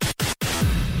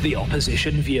 The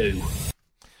Opposition View.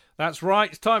 That's right.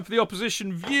 It's time for the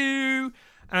Opposition View.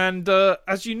 And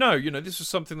as you know, this was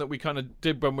something that we kind of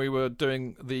did when we were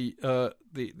doing the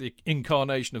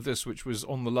incarnation of this, which was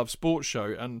on the Love Sports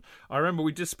show. And I remember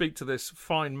we did speak to this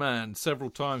fine man several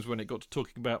times when it got to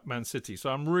talking about Man City. So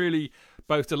I'm really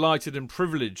both delighted and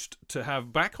privileged to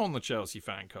have back on the Chelsea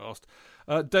Fancast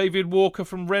David Walker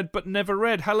from Red But Never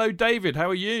Red. Hello, David. How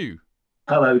are you?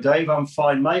 Hello, Dave. I'm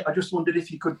fine, mate. I just wondered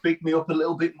if you could big me up a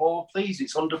little bit more, please.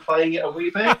 It's underplaying it a wee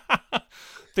bit.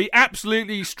 The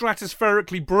absolutely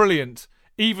stratospherically brilliant,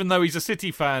 even though he's a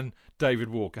City fan, David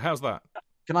Walker. How's that?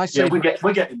 Can I say? Yeah,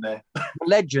 we're getting there.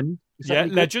 Legend. Yeah,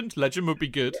 legend. Legend would be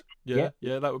good. Yeah,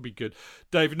 that would be good.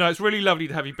 David, no, it's really lovely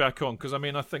to have you back on because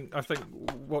I think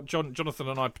what Jonathan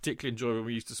and I particularly enjoy when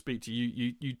we used to speak to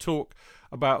you, you talk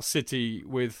about City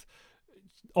with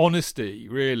honesty,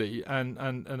 really, and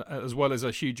as well as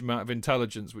a huge amount of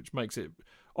intelligence, which makes it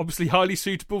obviously highly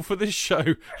suitable for this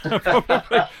show.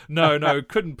 No,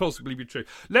 couldn't possibly be true.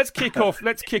 Let's kick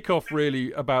off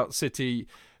really about City,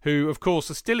 who of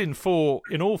course are still in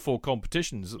all four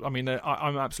competitions. I mean,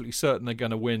 I'm absolutely certain they're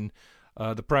going to win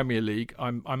the Premier League.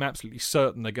 I'm absolutely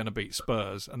certain they're going to beat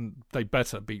Spurs, and they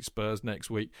better beat Spurs next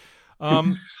week.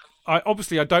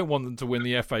 I don't want them to win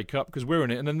the FA Cup because we're in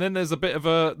it, and then there's a bit of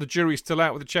the jury's still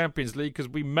out with the Champions League because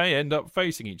we may end up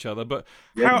facing each other. But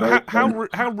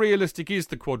how realistic is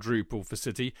the quadruple for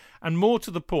City? And more to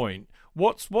the point,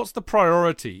 what's the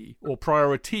priority or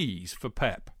priorities for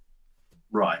Pep?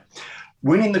 Right,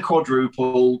 winning the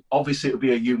quadruple, obviously it would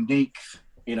be a unique,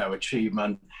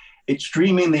 achievement. It's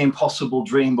dreaming the impossible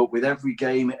dream, but with every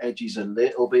game it edges a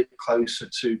little bit closer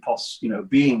to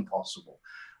being possible.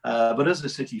 But as a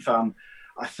City fan,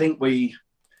 I think we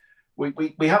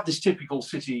have this typical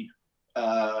City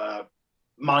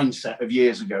mindset of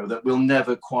years ago that we'll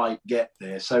never quite get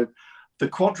there. So the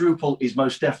quadruple is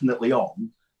most definitely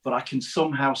on, but I can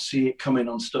somehow see it coming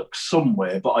unstuck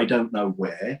somewhere, but I don't know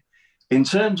where. In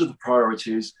terms of the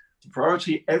priorities, the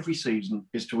priority every season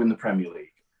is to win the Premier League.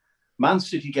 Man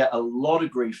City get a lot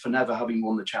of grief for never having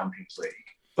won the Champions League.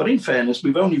 But in fairness,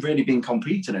 we've only really been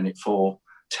competing in it for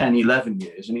 10, 11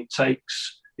 years, and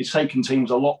it's taken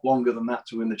teams a lot longer than that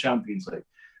to win the Champions League.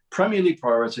 Premier League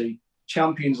priority,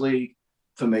 Champions League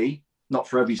for me, not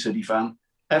for every City fan,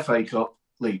 FA Cup,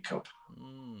 League Cup.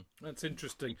 That's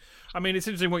interesting. I mean, it's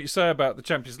interesting what you say about the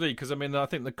Champions League because, I mean, I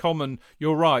think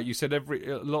you're right, you said a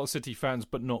lot of City fans,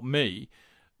 but not me,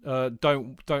 aren't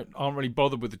really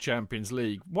bothered with the Champions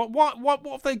League. What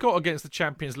have they got against the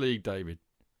Champions League, David?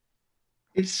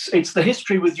 It's the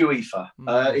history with UEFA.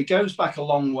 It goes back a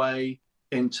long way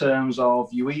in terms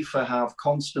of UEFA have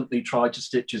constantly tried to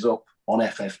stitch us up on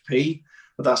FFP,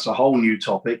 but that's a whole new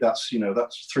topic. That's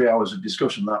 3 hours of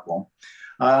discussion, that one.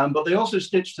 But they also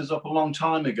stitched us up a long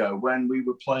time ago when we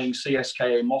were playing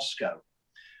CSKA Moscow,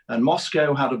 and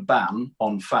Moscow had a ban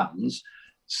on fans,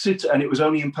 and it was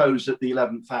only imposed at the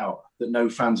 11th hour that no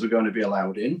fans were going to be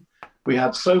allowed in. We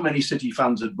had so many City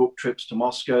fans had booked trips to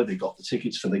Moscow. They got the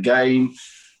tickets for the game,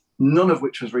 none of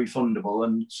which was refundable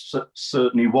and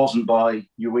certainly wasn't by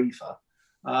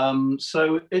UEFA.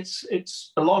 So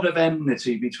it's a lot of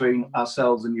enmity between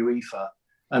ourselves and UEFA.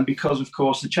 And because, of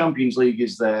course, the Champions League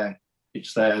is their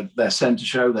centre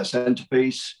show, their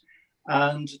centrepiece.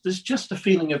 And there's just a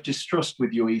feeling of distrust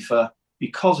with UEFA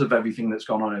because of everything that's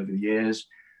gone on over the years.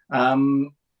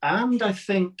 And I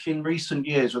think in recent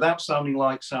years, without sounding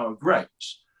like sour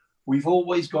grapes, we've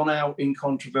always gone out in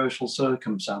controversial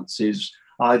circumstances,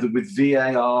 either with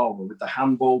VAR or with the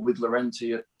handball with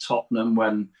Llorente at Tottenham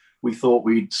when we thought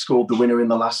we'd scored the winner in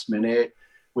the last minute.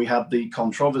 We had the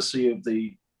controversy of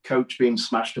the coach being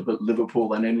smashed up at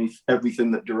Liverpool and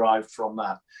everything that derived from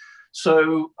that.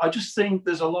 So I just think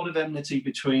there's a lot of enmity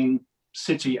between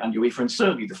City and UEFA and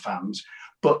certainly the fans.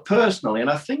 But personally, and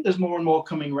I think there's more and more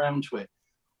coming around to it,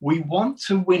 we want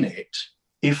to win it,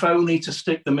 if only to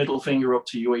stick the middle finger up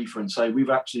to UEFA and say,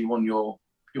 we've actually won your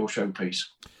showpiece.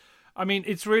 I mean,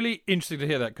 it's really interesting to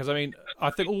hear that because, I mean, I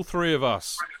think all three of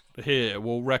us here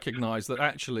will recognise that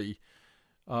actually,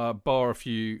 bar a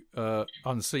few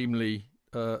unseemly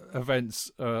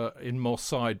events in Moss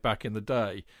Side back in the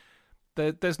day,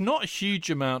 there's not a huge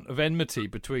amount of enmity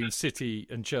between City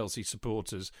and Chelsea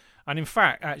supporters. And in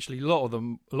fact, actually, a lot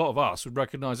of us would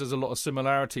recognise there's a lot of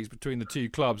similarities between the two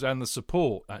clubs and the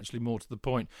support, actually, more to the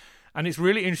point. And it's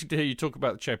really interesting to hear you talk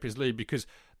about the Champions League because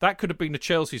that could have been a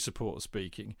Chelsea supporter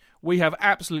speaking. We have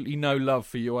absolutely no love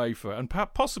for UEFA and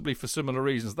possibly for similar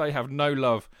reasons. They have no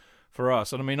love for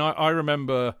us. And I mean, I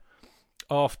remember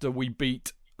after we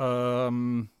beat,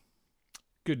 goodness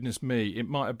me, it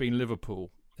might have been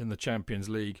Liverpool in the Champions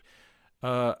League.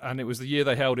 And it was the year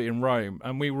they held it in Rome.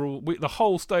 And the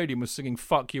whole stadium was singing,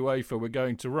 "Fuck UEFA, we're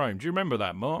going to Rome." Do you remember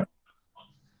that, Mark?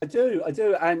 I do.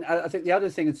 And I think the other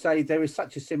thing I'd say, there is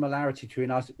such a similarity between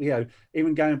us,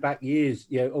 even going back years,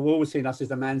 I've always seen us as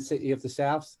the Man City of the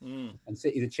South and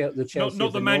City, the Chelsea.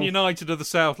 Not the Man United of the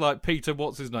South like Peter,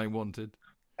 what's his name, wanted.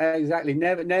 Exactly.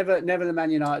 Never the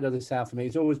Man United of the South for me.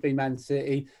 It's always been Man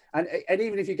City. And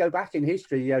even if you go back in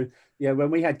history, when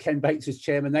we had Ken Bates as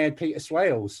chairman, they had Peter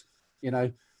Swales,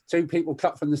 two people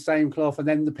cut from the same cloth, and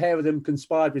then the pair of them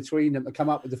conspired between them to come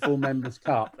up with the full Members'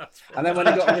 Cup. And then when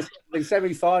they got to the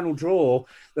semi-final draw,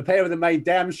 the pair of them made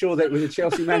damn sure that it was a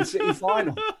Chelsea-Man City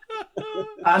final.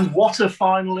 And what a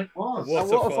final it was.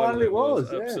 What a final it was.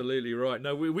 Yeah. Absolutely right.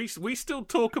 No, we still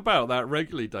talk about that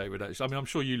regularly, David, actually. I mean, I'm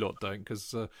sure you lot don't,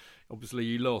 because obviously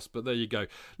you lost, but there you go.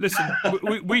 Listen,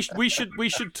 we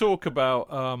should talk about,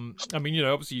 I mean,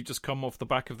 obviously you just come off the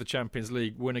back of the Champions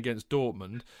League win against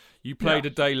Dortmund. You played a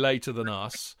day later than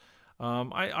us.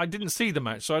 I didn't see the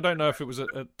match, so I don't know if it was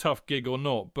a tough gig or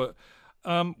not, but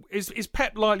is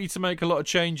Pep likely to make a lot of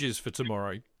changes for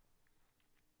tomorrow?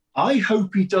 I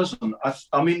hope he doesn't.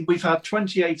 I mean, we've had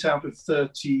 28 out of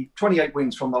 28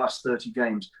 wins from the last 30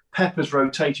 games. Pep has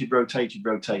rotated.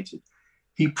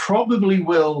 He probably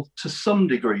will to some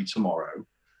degree tomorrow.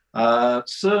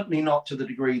 Certainly not to the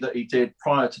degree that he did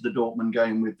prior to the Dortmund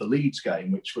game with the Leeds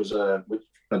game, which was there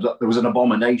was an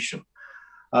abomination.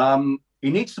 He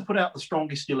needs to put out the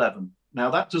strongest 11. Now,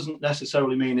 that doesn't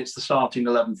necessarily mean it's the starting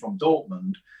 11 from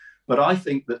Dortmund, but I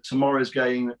think that tomorrow's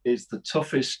game is the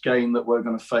toughest game that we're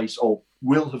going to face or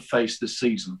will have faced this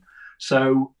season.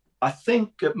 So I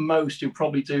think at most you'll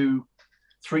probably do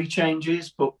 3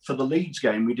 changes, but for the Leeds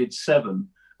game, we did 7.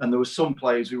 And there were some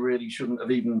players who really shouldn't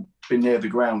have even been near the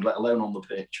ground, let alone on the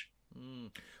pitch.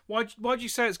 Why do you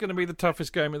say it's going to be the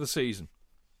toughest game of the season?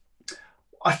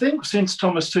 I think since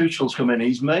Thomas Tuchel's come in,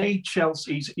 he's made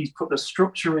Chelsea, he's put the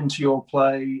structure into your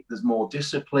play. There's more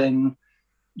discipline.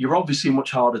 You're obviously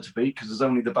much harder to beat because there's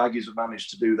only the Baggies who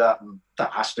managed to do that, and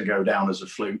that has to go down as a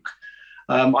fluke.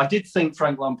 I did think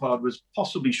Frank Lampard was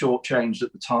possibly shortchanged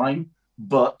at the time,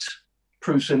 but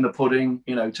proof's in the pudding.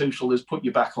 Tuchel has put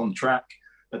you back on track.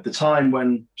 At the time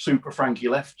when Super Frankie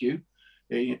left you,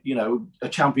 a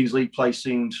Champions League place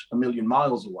seemed a million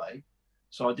miles away.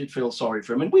 So I did feel sorry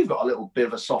for him. And we've got a little bit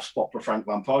of a soft spot for Frank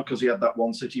Lampard because he had that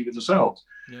one City with ourselves.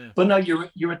 Yeah. But no,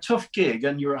 you're a tough gig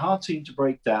and you're a hard team to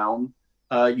break down.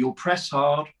 You'll press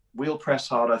hard. We'll press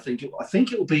hard. I think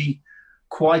it'll be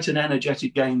quite an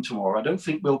energetic game tomorrow. I don't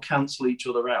think we'll cancel each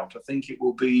other out. I think it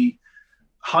will be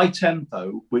high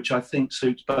tempo, which I think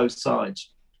suits both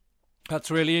sides.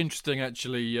 That's really interesting,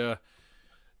 actually,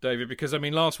 David, because I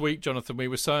mean, last week, Jonathan, we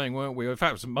were saying, weren't we? In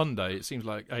fact, it was Monday. It seems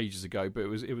like ages ago, but it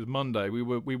was Monday. We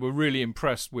were really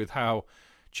impressed with how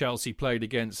Chelsea played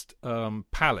against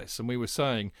Palace, and we were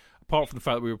saying, apart from the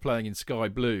fact that we were playing in sky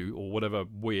blue or whatever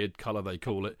weird colour they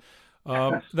call it,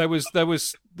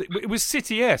 it was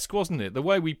City-esque, wasn't it? The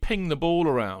way we pinged the ball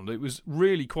around, it was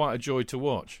really quite a joy to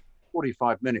watch.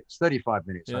 35 minutes, I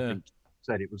think,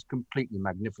 said it was completely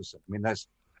magnificent. I mean, I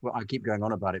keep going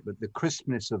on about it, but the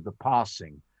crispness of the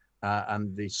passing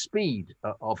and the speed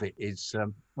of it is,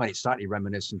 it's slightly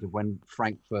reminiscent of when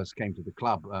Frank first came to the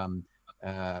club,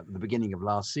 the beginning of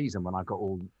last season, when I got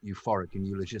all euphoric and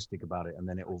eulogistic about it, and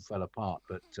then it all fell apart.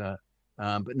 But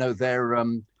no, they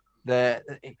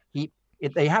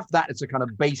have that as a kind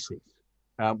of basis,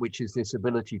 which is this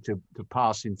ability to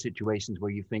pass in situations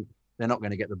where you think they're not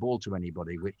going to get the ball to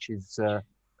anybody, which is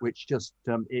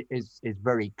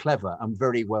very clever and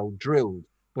very well drilled.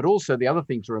 But also the other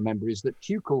thing to remember is that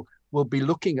Tuchel will be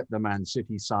looking at the Man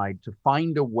City side to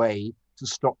find a way to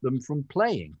stop them from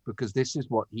playing, because this is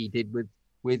what he did with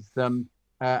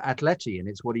Atleti, and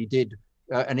it's what he did,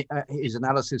 and his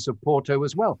analysis of Porto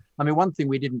as well. I mean, one thing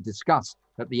we didn't discuss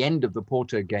at the end of the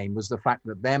Porto game was the fact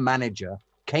that their manager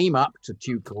came up to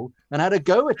Tuchel and had a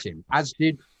go at him, as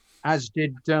did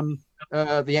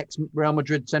the ex-Real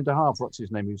Madrid centre-half, what's his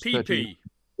name? PP.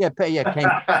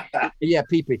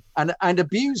 PP, and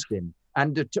abused him.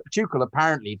 And Tuchel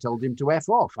apparently told him to F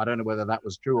off. I don't know whether that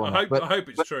was true or not. I hope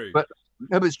it's true. But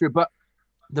it's true. But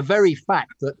the very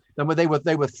fact that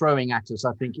they were throwing at us,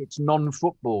 I think it's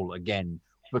non-football again,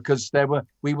 because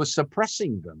we were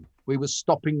suppressing them. We were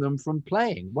stopping them from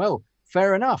playing. Well,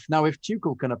 fair enough. Now, if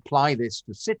Tuchel can apply this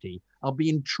to City, I'll be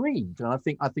intrigued. And I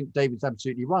think David's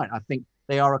absolutely right. I think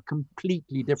they are a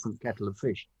completely different kettle of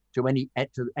fish to any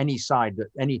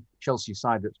Chelsea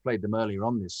side that's played them earlier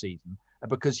on this season,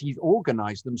 because he's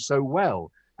organised them so well.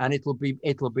 and it'll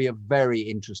be a very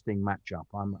interesting matchup.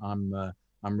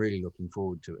 I'm really looking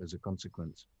forward to it as a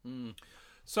consequence.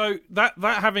 So that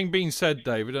having been said,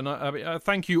 David, and I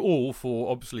thank you all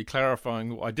for obviously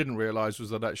clarifying. What I didn't realise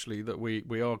was that actually that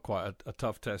we are quite a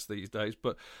tough test these days.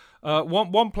 But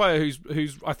one player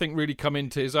who's I think really come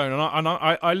into his own, and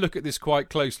I look at this quite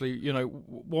closely. You know,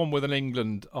 one with an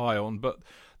England eye on, but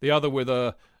the other with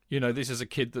a, you know, this is a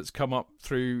kid that's come up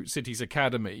through City's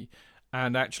academy,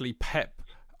 and actually Pep,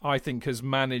 I think, has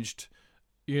managed,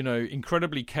 you know,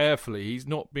 incredibly carefully. He's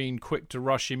not been quick to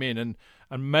rush him in,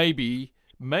 and maybe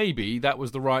that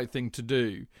was the right thing to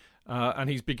do. And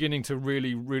he's beginning to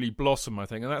really, really blossom, I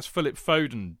think. And that's Philip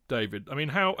Foden, David. I mean,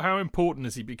 how important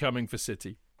is he becoming for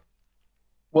City?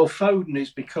 Well, Foden is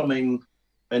becoming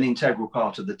an integral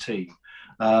part of the team.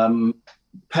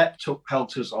 Pep took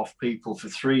pelters off people for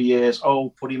 3 years.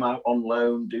 Oh, put him out on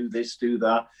loan, do this, do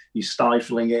that. He's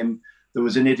stifling him. There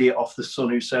was an idiot off the Sun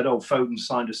who said, oh, Foden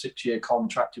signed a 6-year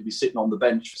contract to be sitting on the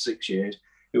bench for 6 years.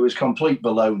 It was complete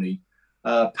baloney.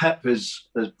 Pep has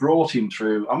brought him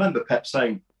through. I remember Pep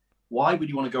saying, why would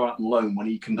you want to go out on loan when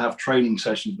he can have training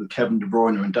sessions with Kevin De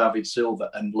Bruyne and David Silva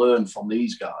and learn from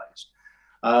these guys?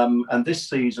 And this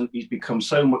season, he's become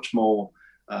so much more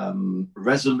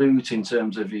resolute in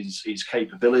terms of his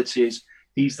capabilities.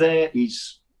 He's there.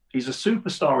 He's a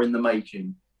superstar in the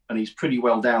making, and he's pretty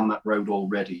well down that road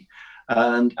already.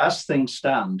 And as things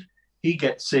stand, he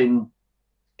gets in.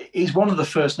 He's one of the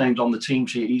first names on the team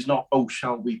sheet. He's not, oh,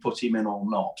 shall we put him in or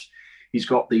not? He's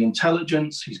got the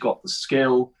intelligence, he's got the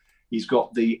skill, he's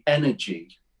got the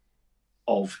energy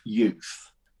of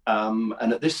youth. And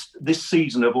at this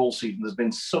season of all seasons, there's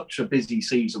been such a busy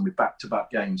season with back-to-back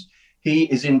games. He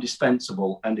is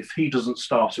indispensable. And if he doesn't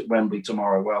start at Wembley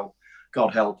tomorrow, well,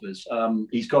 God help us.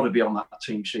 He's got to be on that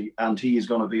team sheet, and he is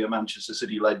going to be a Manchester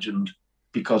City legend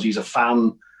because he's a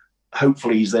fan.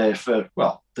 Hopefully he's there for,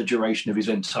 well, the duration of his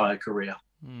entire career.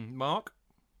 Mark?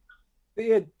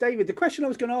 Yeah, David, the question I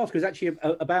was going to ask was actually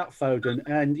about Foden.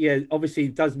 And yeah, obviously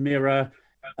it does mirror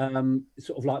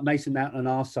sort of like Mason Mount on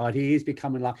our side. He is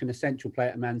becoming like an essential player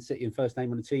at Man City and first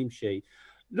name on the team sheet.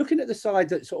 Looking at the side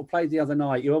that sort of played the other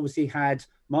night, you obviously had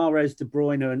Mahrez, De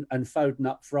Bruyne and Foden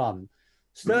up front.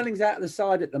 Sterling's out of the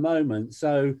side at the moment.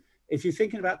 So if you're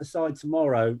thinking about the side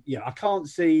tomorrow, yeah, I can't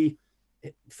see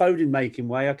Foden making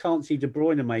way. I can't see De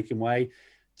Bruyne making way.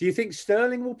 Do you think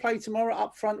Sterling will play tomorrow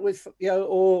up front with, you know,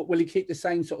 or will he keep the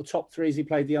same sort of top three as he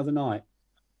played the other night?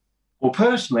 Well,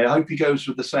 personally, I hope he goes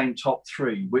with the same top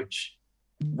three, which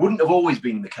wouldn't have always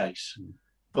been the case.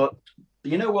 But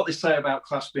you know what they say about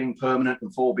class being permanent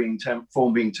and form being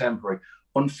temporary.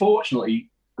 Unfortunately,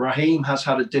 Raheem has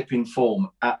had a dip in form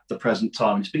at the present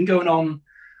time. It's been going on,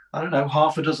 I don't know,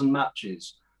 half a dozen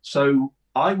matches. So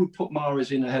I would put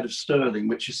Mahrez in ahead of Sterling,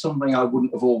 which is something I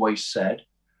wouldn't have always said.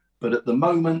 But at the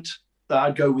moment,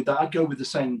 I'd go with that. I'd go with the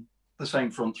same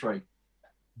front three.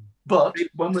 But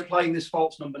when we're playing this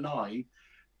false number 9,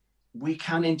 we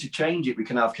can interchange it. We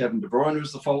can have Kevin De Bruyne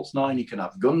as the false 9. You can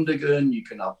have Gundogan. You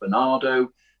can have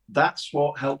Bernardo. That's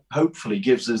what hopefully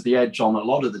gives us the edge on a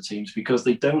lot of the teams, because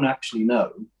they don't actually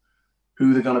know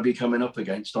who they're going to be coming up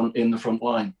against in the front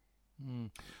line.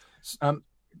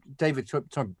 David,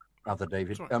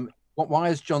 David, why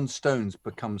has John Stones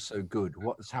become so good?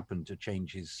 What has happened to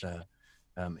change his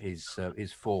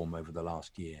form over the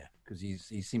last year? Because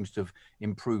he seems to have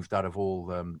improved out of all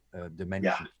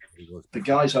dimensions. Yeah. The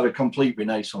guy's had a complete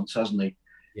renaissance, hasn't he?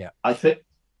 Yeah. I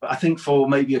think for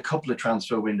maybe a couple of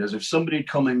transfer windows, if somebody had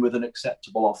come in with an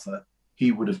acceptable offer,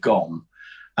 he would have gone.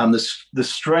 And the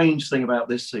strange thing about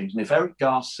this season, if Eric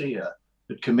Garcia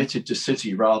had committed to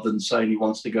City rather than saying he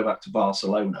wants to go back to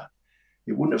Barcelona,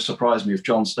 it wouldn't have surprised me if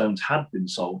John Stones had been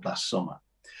sold last summer.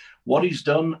 What he's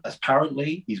done,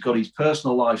 apparently, he's got his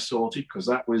personal life sorted, because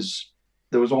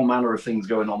there was all manner of things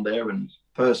going on there and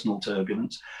personal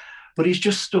turbulence. But he's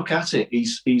just stuck at it.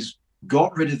 He's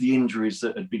got rid of the injuries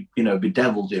that had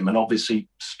bedeviled him, and obviously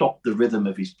stopped the rhythm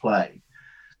of his play.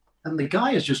 And the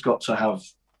guy has just got to have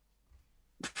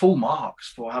full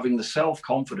marks for having the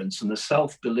self-confidence and the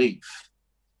self-belief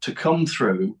to come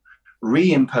through,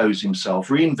 reimpose himself,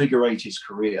 reinvigorate his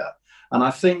career. And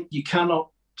I think you cannot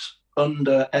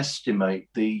underestimate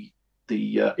the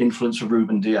influence of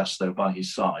Ruben Dias, though, by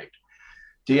his side.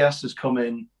 Dias has come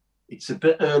in. It's a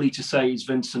bit early to say he's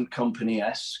Vincent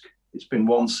Kompany-esque. It's been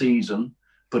one season,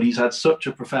 but he's had such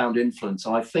a profound influence.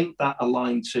 And I think that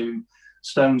aligned to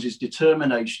Stones'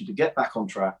 determination to get back on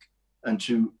track and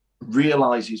to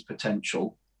realise his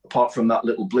potential, apart from that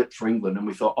little blip for England. And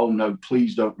we thought, oh no,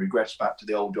 please don't regress back to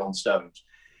the old John Stones.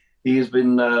 He's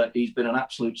been an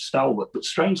absolute stalwart. But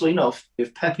strangely enough,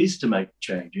 if Pep is to make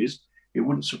changes, it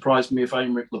wouldn't surprise me if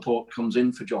Aymeric Laporte comes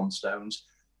in for John Stones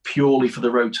purely for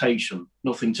the rotation,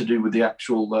 nothing to do with the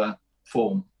actual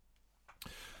form.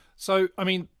 So, I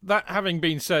mean, that having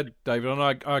been said, David, and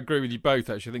I agree with you both,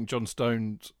 actually. I think John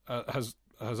Stones has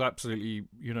absolutely,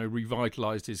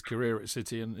 revitalised his career at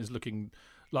City and is looking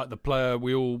like the player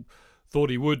we all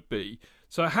thought he would be.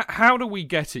 So how do we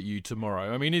get at you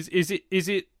tomorrow? I mean, is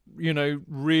it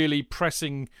really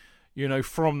pressing,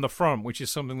 from the front, which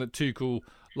is something that Tuchel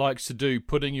likes to do,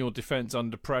 putting your defence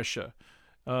under pressure,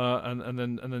 and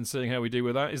then seeing how we do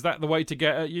with that? Is that the way to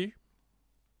get at you?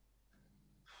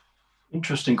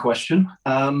 Interesting question.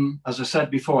 As I said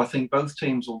before, I think both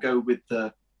teams will go with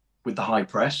the high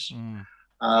press.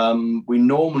 We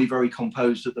normally very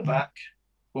composed at the back.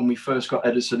 When we first got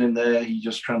Ederson in there, he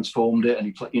just transformed it and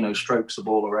he strokes the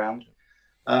ball around.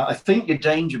 I think your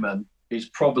danger man is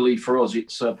probably, for us,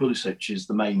 it's Pulisic is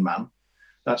the main man.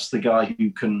 That's the guy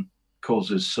who can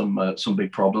cause us some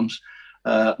big problems.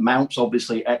 Mount's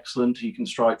obviously excellent. He can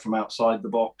strike from outside the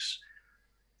box.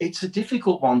 It's a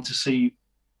difficult one to see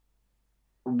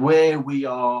where we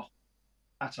are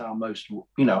at our most,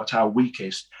 at our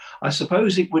weakest. I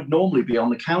suppose it would normally be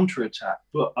on the counter attack,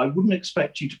 but I wouldn't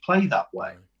expect you to play that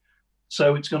way.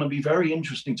 So it's going to be very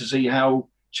interesting to see how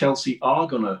Chelsea are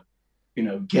going to,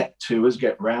 get to us,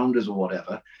 get round us or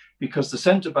whatever, because the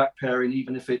centre-back pairing,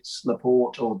 even if it's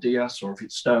Laporte or Diaz or if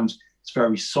it's Stones, it's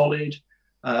very solid.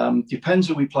 Depends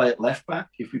who we play at left-back.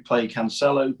 If we play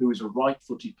Cancelo, who is a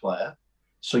right-footed player,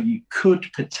 so you could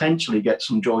potentially get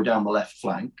some joy down the left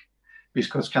flank,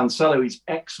 because Cancelo is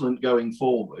excellent going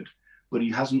forward, but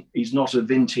he's not a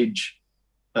vintage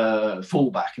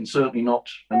fullback and certainly not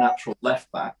a natural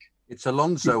left back. It's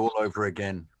Alonso all over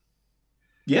again.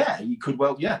 Yeah, you could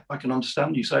I can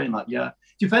understand you saying that, yeah.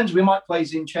 Depends, we might play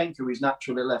Zinchenko, who's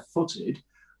naturally left-footed,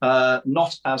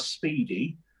 not as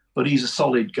speedy, but he's a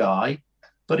solid guy.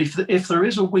 But if there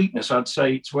is a weakness, I'd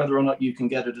say it's whether or not you can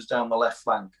get us down the left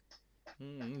flank.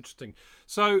 Interesting.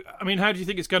 So, I mean, how do you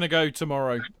think it's going to go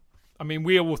tomorrow? I mean,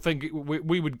 we all think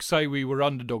we would say we were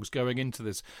underdogs going into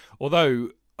this. Although,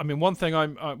 I mean, one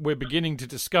thing we're beginning to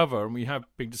discover, and we have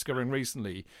been discovering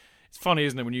recently, it's funny,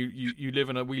 isn't it, when we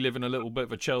live in a little bit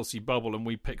of a Chelsea bubble, and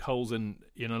we pick holes in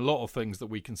a lot of things that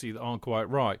we can see that aren't quite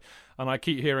right. And I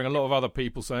keep hearing a lot of other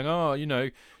people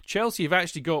saying, Chelsea have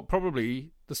actually got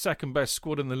probably the second best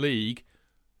squad in the league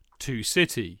to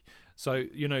City. So,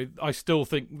 I still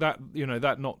think that,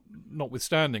 that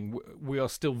notwithstanding, we are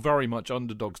still very much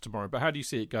underdogs tomorrow. But how do you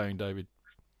see it going, David?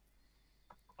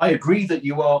 I agree that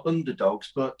you are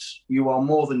underdogs, but you are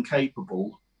more than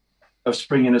capable of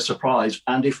springing a surprise.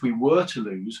 And if we were to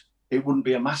lose, it wouldn't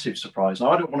be a massive surprise.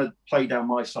 Now, I don't want to play down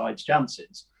my side's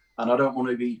chances, and I don't want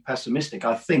to be pessimistic.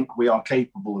 I think we are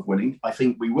capable of winning. I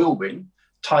think we will win.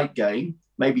 Tight game,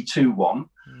 maybe 2-1.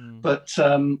 But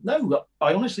no,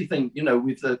 I honestly think,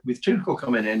 with Tuchel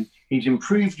coming in, he's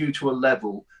improved you to a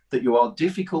level that you are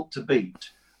difficult to beat.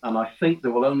 And I think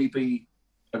there will only be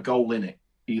a goal in it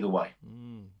either way.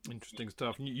 Interesting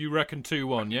stuff. You reckon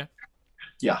 2-1, yeah?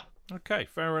 Yeah. Okay,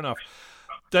 fair enough.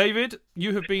 David,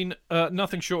 you have been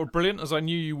nothing short of brilliant, as I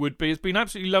knew you would be. It's been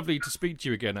absolutely lovely to speak to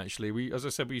you again, actually. As I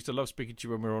said, we used to love speaking to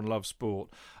you when we were on Love Sport.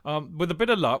 With a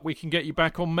bit of luck, we can get you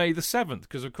back on May the 7th,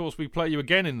 because, of course, we play you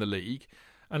again in the league.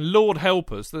 And Lord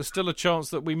help us, there's still a chance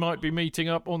that we might be meeting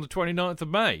up on the 29th of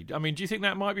May. I mean, do you think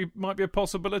that might be a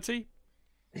possibility?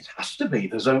 It has to be.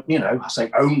 There's, I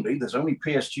say only. There's only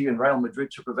PSG and Real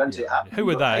Madrid to prevent it happening. Who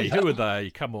are they?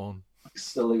 Come on.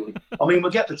 Absolutely. I mean,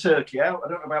 we'll get the turkey out. I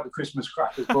don't know about the Christmas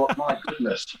crackers, but my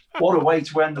goodness, what a way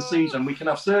to end the season. We can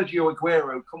have Sergio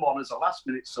Aguero come on as a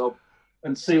last-minute sub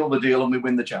and seal the deal, and we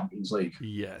win the Champions League.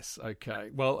 Yes,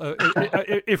 okay. Well,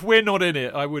 if we're not in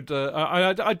it, I would.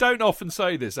 I don't often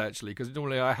say this, actually, because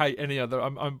normally I hate any other.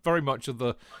 I'm very much of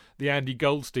the Andy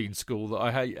Goldstein school, that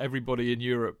I hate everybody in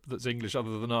Europe that's English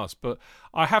other than us. But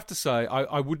I have to say,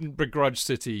 I wouldn't begrudge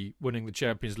City winning the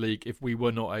Champions League if we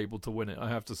were not able to win it. I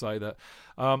have to say that.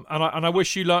 And I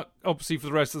wish you luck, obviously, for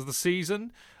the rest of the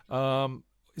season.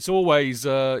 It's always,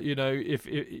 if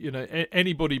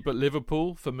anybody but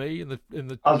Liverpool for me in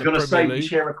the. I was going to say we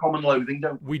share a common loathing,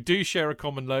 don't we? We do share a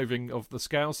common loathing of the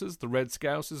Scousers, the Red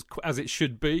Scousers, as it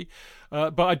should be.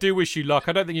 But I do wish you luck.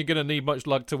 I don't think you're going to need much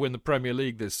luck to win the Premier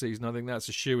League this season. I think that's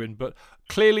a shoo-in. But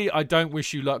clearly, I don't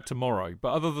wish you luck tomorrow.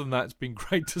 But other than that, it's been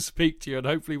great to speak to you, and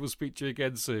hopefully, we'll speak to you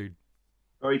again soon.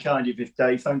 Very kind of you,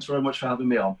 Dave. Thanks very much for having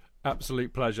me on.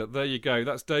 Absolute pleasure. There you go.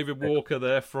 That's David Walker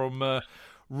there from.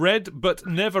 Read but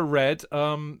never read.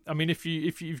 I mean, if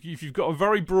you've got a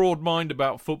very broad mind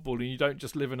about football and you don't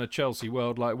just live in a Chelsea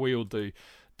world like we all do,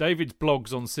 David's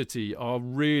blogs on City are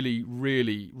really,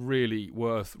 really, really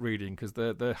worth reading because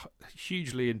they're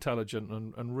hugely intelligent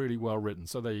and really well written.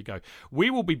 So there you go.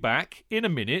 We will be back in a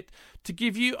minute to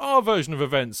give you our version of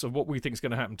events of what we think is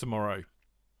going to happen tomorrow.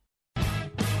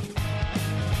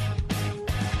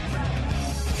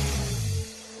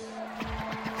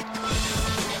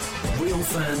 Real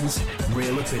fans,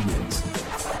 real opinions.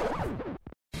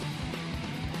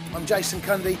 I'm Jason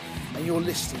Cundy, and you're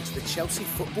listening to the Chelsea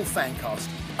Football Fancast.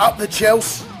 Up the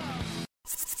Chelsea!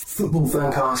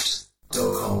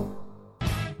 Footballfancast.com.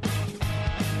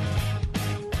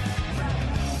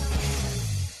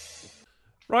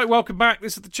 Right, welcome back.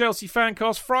 This is the Chelsea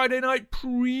Fancast Friday night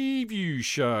preview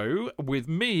show with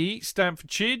me, Stamford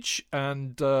Chidge,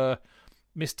 and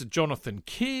Mr. Jonathan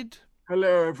Kidd.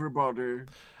 Hello, everybody.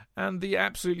 And the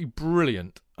absolutely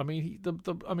brilliant.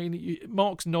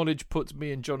 Mark's knowledge puts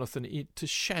me and Jonathan to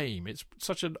shame. It's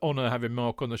such an honour having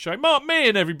Mark on the show. Mark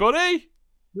Meehan, everybody.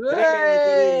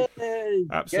 Hey!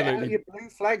 Absolutely. Get out your blue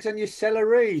flags and your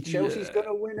celery. Chelsea's going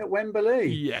to win at Wembley.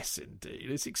 Yes,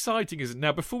 indeed. It's exciting, isn't it?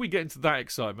 Now, before we get into that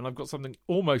excitement, I've got something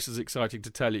almost as exciting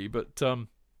to tell you. But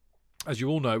as you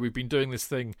all know, we've been doing this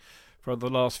thing for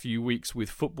the last few weeks with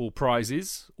football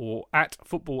prizes, or at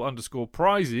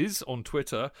football_prizes on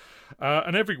Twitter.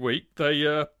 And every week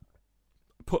they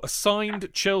put a signed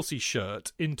Chelsea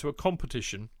shirt into a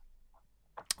competition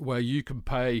where you can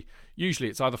pay, usually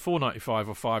it's either $4.95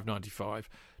 or $5.95,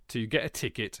 to get a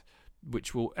ticket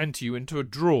which will enter you into a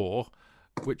draw,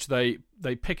 which they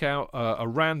pick out a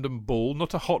random ball,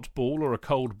 not a hot ball or a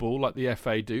cold ball like the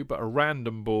FA do, but a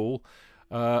random ball,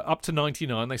 up to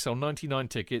 99. They sell 99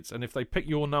 tickets, and if they pick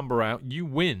your number out, you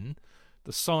win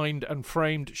the signed and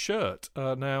framed shirt.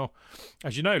 Now,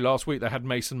 as you know, last week they had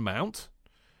Mason Mount,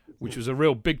 which was a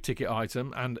real big ticket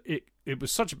item, and it was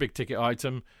such a big ticket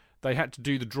item they had to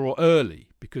do the draw early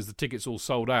because the tickets all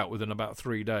sold out within about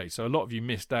 3 days. So a lot of you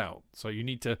missed out. So you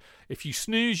need to, if you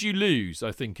snooze, you lose,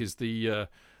 I think is the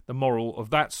moral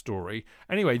of that story.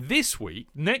 Anyway, this week,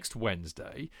 next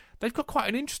Wednesday, they've got quite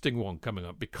an interesting one coming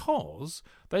up because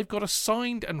they've got a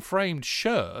signed and framed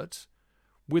shirt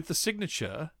with the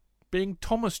signature being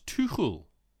Thomas Tuchel.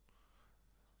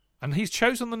 And he's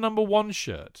chosen the number 1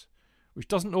 shirt, which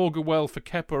doesn't augur well for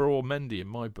Kepa or Mendy in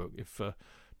my book if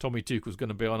Tommy Tuchel's going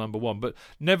to be our number 1. But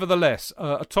nevertheless,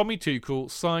 a Tommy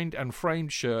Tuchel signed and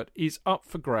framed shirt is up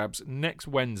for grabs next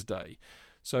Wednesday.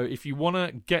 So if you want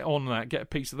to get on that, get a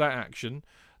piece of that action,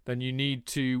 then you need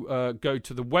to go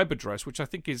to the web address, which I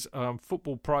think is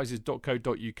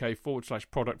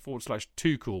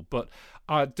footballprizes.co.uk/product/Tuchel. But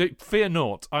fear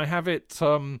not, I have it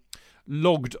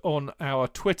logged on our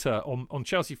Twitter, on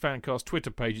Chelsea Fancast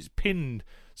Twitter page. It's pinned,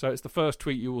 so it's the first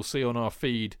tweet you will see on our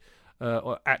feed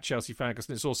at Chelsea Fancast,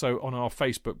 and it's also on our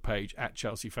Facebook page at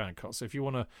Chelsea Fancast. So if you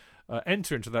want to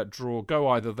enter into that draw, go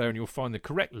either there and you'll find the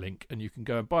correct link, and you can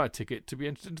go and buy a ticket to be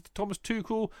entered into the Thomas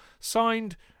Tuchel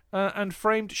signed and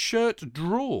framed shirt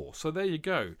draw. So there you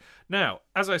go. Now,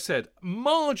 as I said,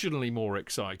 marginally more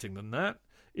exciting than that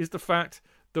is the fact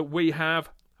that we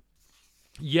have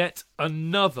yet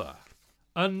another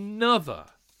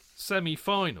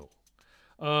semi-final.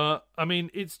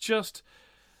 It's just...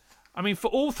 for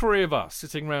all three of us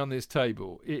sitting around this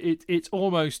table, it's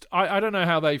almost... I don't know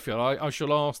how they feel. I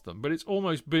shall ask them. But it's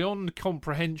almost beyond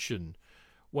comprehension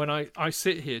when I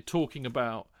sit here talking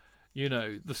about,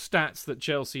 the stats that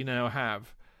Chelsea now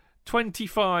have.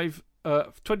 25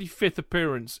 25th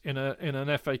appearance in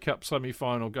an FA Cup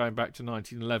semi-final going back to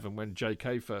 1911 when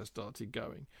JK first started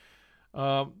going.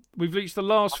 We've reached the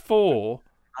last four.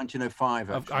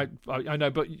 1905. I know,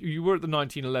 but you were at the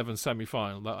 1911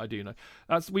 semi-final. That I do know.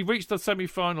 We've reached the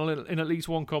semi-final in at least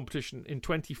one competition in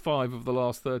 25 of the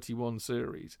last 31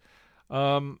 series.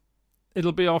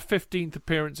 It'll be our 15th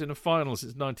appearance in a final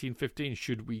since 1915.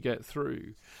 Should we get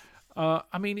through?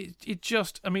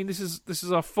 This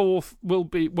is our fourth. Will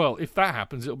be, well, if that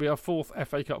happens, it'll be our fourth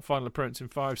FA Cup final appearance in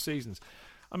 5 seasons.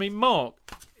 Mark,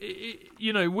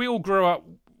 we all grew up.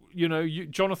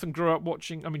 Jonathan grew up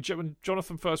watching. When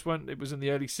Jonathan first went, it was in the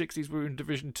early 60s. We were in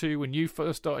Division 2 when you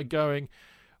first started going.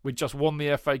 We just won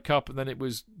the FA Cup, and then it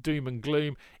was doom and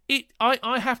gloom.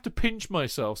 I have to pinch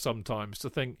myself sometimes to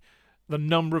think the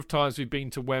number of times we've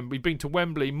been to Wembley. We've been to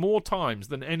Wembley more times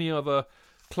than any other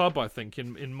club, I think,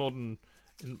 in modern.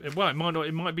 It might not.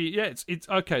 It might be. Yeah, it's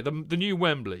okay. The new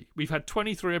Wembley. We've had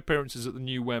 23 appearances at the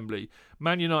new Wembley.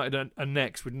 Man United are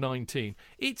next with 19.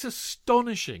 It's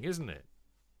astonishing, isn't it?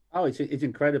 Oh, it's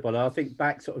incredible. I think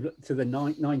back sort of to the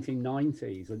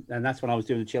 1990s, and that's when I was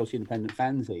doing the Chelsea Independent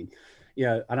fanzine.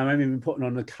 And I remember even putting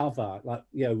on the cover,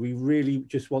 we really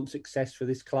just want success for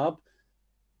this club.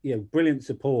 brilliant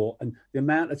support, and the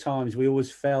amount of times we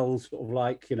always fell sort of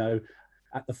like,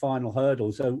 at the final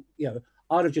hurdle. So,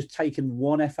 I'd have just taken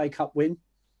one FA Cup win,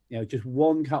 just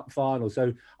one cup final.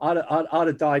 So I'd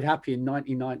have died happy in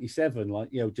 1997, like,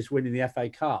 just winning the FA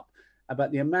Cup.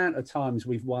 But the amount of times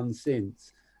we've won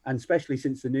since, and especially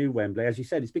since the new Wembley, as you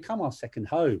said, it's become our second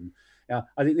home.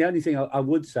 I think the only thing I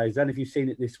would say is, I don't know if you've seen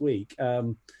it this week,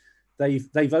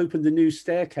 they've opened the new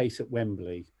staircase at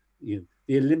Wembley, the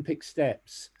Olympic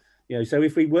steps. So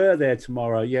if we were there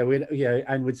tomorrow,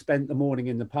 and we'd spent the morning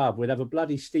in the pub, we'd have a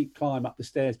bloody steep climb up the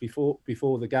stairs before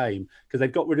the game, because they've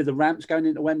got rid of the ramps going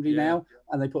into Wembley now,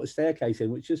 and they put a staircase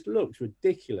in, which just looks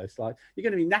ridiculous. Like, you're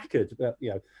going to be knackered, but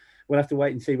we'll have to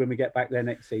wait and see when we get back there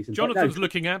next season. Jonathan's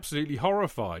looking absolutely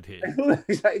horrified here.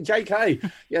 JK,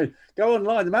 go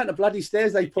online. The amount of bloody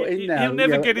stairs they put in now. He'll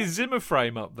never get his Zimmer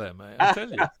frame up there, mate. I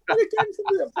tell you. But again,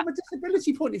 from a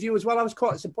disability point of view as well, I was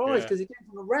quite surprised, because he came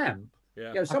from a ramp.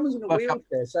 Yeah. Someone's in a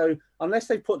wheelchair, so unless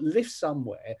they put lifts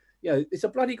somewhere, it's a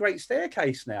bloody great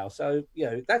staircase now. So,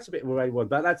 that's a bit of a way one,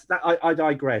 but I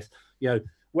digress.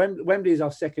 Wembley is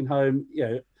our second home.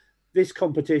 This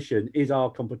competition is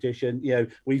our competition.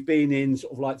 We've been in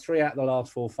sort of like 3 out of the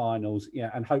last 4 finals.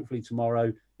 And hopefully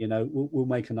tomorrow, we'll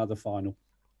make another final.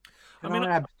 Can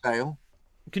I abseil?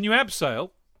 Can you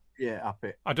abseil? Yeah, up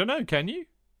it. I don't know. Can you?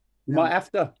 You might have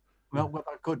to. Well,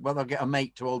 I could. Well, I'll get a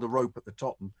mate to hold a rope at the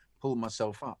top and pull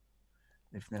myself up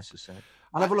if necessary.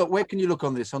 I'll have a look. Where can you look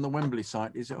on this? On the Wembley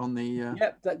site? Is it on the? Yeah,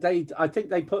 I think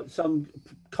they put some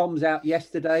comms out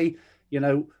yesterday.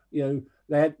 They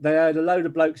had a load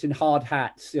of blokes in hard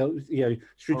hats,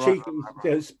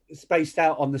 strategically spaced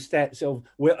out on the steps.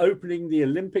 We're opening the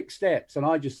Olympic steps, and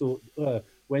I just thought,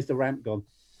 where's the ramp gone?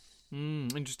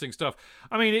 Interesting stuff.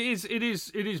 I mean, it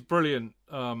is brilliant,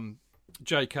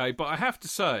 JK. But I have to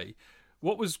say,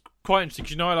 what was quite interesting,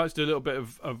 because I like to do a little bit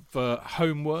of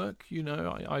homework.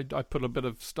 I put a bit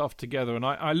of stuff together, and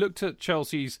I looked at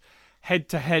Chelsea's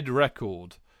head-to-head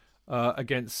record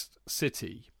against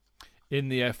City in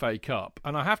the FA Cup,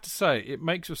 and I have to say it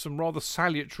makes for some rather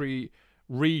salutary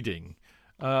reading.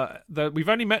 That we've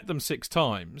only met them 6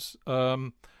 times.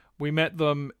 We met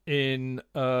them in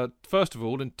first of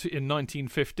all in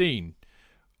 1915.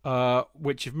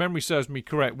 Which, if memory serves me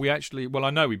correct,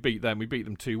 I know we beat them. We beat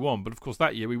them 2-1, but of course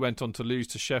that year we went on to lose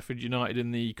to Sheffield United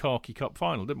in the Khaki Cup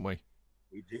final, didn't we?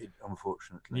 We did,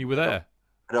 unfortunately. You were there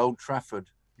at Old Trafford.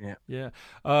 Yeah.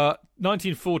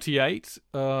 1948,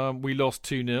 we lost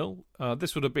 2-0.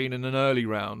 This would have been in an early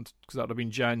round, because that would have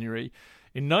been January.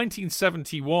 In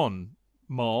 1971,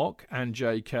 Mark and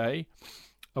JK,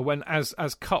 when as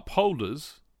cup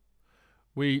holders,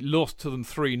 we lost to them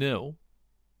 3-0.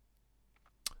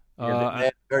 They're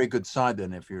a very good side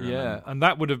then, if you remember. Yeah, and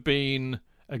that would have been,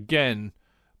 again,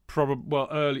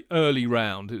 early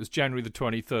round. It was January the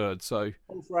 23rd, so...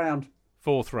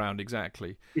 Fourth round,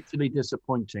 exactly. Italy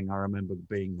disappointing, I remember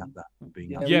being that. We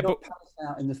got passed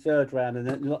out in the 3rd round and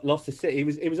then lost to City.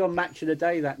 It was on Match of the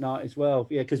Day that night as well,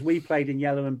 because we played in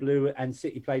yellow and blue and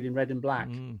City played in red and black.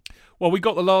 Well, we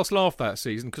got the last laugh that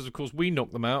season, because, of course, we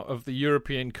knocked them out of the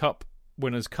European Cup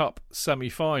Winners' Cup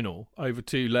semi-final over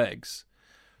 2 legs.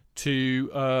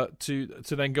 To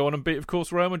then go on and beat, of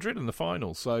course, Real Madrid in the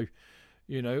final. So,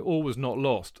 all was not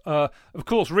lost. Of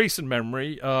course, recent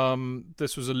memory,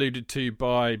 this was alluded to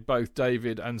by both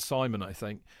David and Simon, I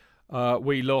think.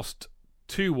 We lost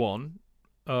 2-1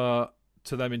 to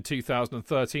them in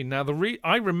 2013. Now,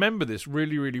 I remember this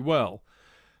really, really well,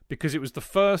 because it was the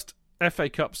first FA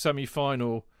Cup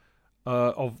semi-final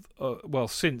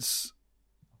since...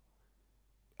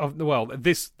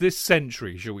 this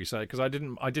century, shall we say? Because I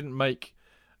didn't make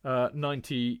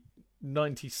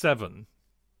 97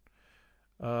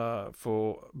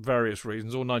 for various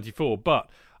reasons, or 94.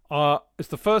 But it's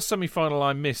the first semi-final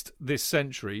I missed this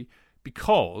century,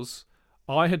 because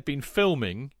I had been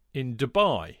filming in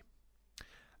Dubai,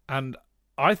 and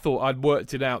I thought I'd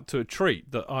worked it out to a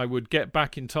treat that I would get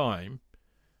back in time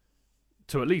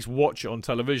to at least watch it on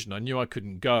television. I knew I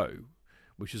couldn't go,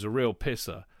 which is a real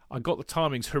pisser. I got the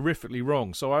timings horrifically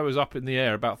wrong, so I was up in the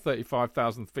air, about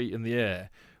 35,000 feet in the air,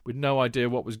 with no idea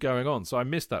what was going on. So I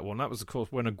missed that one. That was, of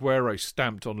course, when Aguero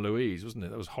stamped on Luiz, wasn't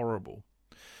it? That was horrible.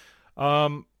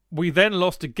 We then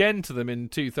lost again to them in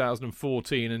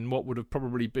 2014 in what would have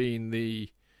probably been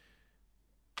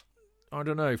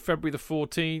February the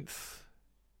 14th.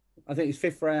 I think it's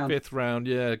 5th round. 5th round,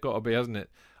 yeah, got to be, hasn't it?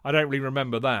 I don't really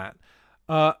remember that.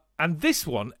 And this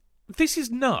one... This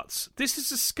is nuts. This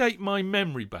has escaped my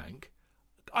memory bank.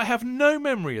 I have no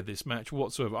memory of this match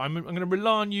whatsoever. I'm going to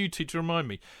rely on you two to remind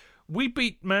me. We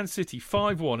beat Man City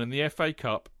 5-1 in the FA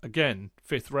Cup, again,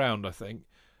 5th round, I think,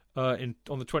 on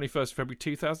the 21st of February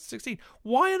 2016.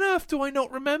 Why on earth do I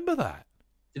not remember that?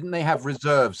 Didn't they have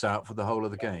reserves out for the whole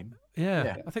of the game?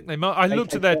 Yeah. I think they might. I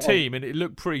looked at their team and it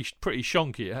looked pretty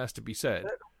shonky, it has to be said.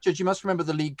 Judge, you must remember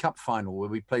the League Cup final where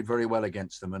we played very well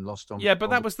against them and lost on. Yeah, but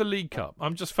that was the League Cup.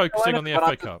 I'm just focusing on the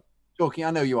FA Cup.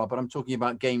 I know you are, but I'm talking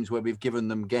about games where we've given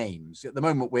them games. At the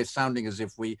moment, we're sounding as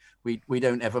if we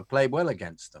don't ever play well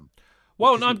against them.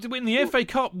 Well, no, in the FA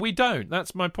Cup, we don't.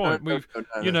 That's my point. There's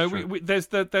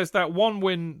that one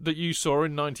win that you saw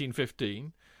in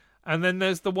 1915, and then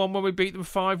there's the one where we beat them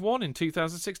 5-1 in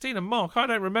 2016. And Mark, I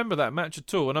don't remember that match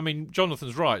at all. And I mean,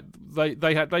 Jonathan's right. They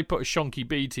put a shonky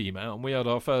B team out, and we had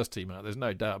our first team out. There's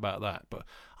no doubt about that. But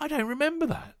I don't remember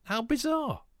that. How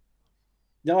bizarre.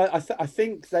 No, I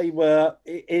think they were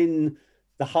in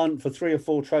the hunt for 3 or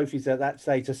 4 trophies at that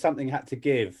stage, so something had to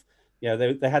give.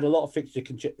 They had a lot of fixture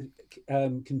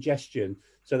congestion,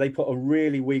 so they put a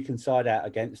really weakened side out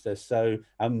against us. So,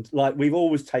 like we've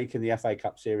always taken the FA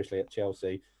Cup seriously at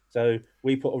Chelsea, so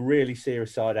we put a really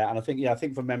serious side out. And I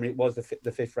think from memory it was the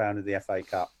 5th round of the FA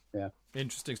Cup. Yeah,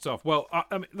 interesting stuff. Well,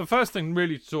 I mean, the first thing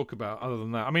really to talk about, other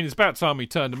than that, I mean, it's about time we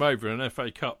turned them over in an FA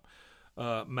Cup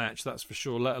match, that's for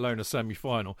sure, let alone a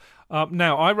semi-final.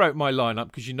 Now, I wrote my lineup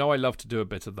because I love to do a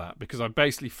bit of that, because I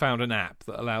basically found an app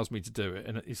that allows me to do it,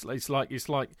 and it's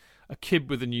like a kid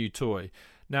with a new toy.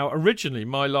 Now, originally,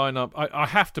 my lineup, I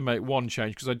have to make one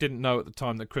change because I didn't know at the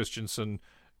time that Christensen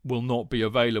will not be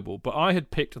available, but I had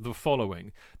picked the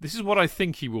following. This is what I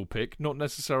think he will pick, not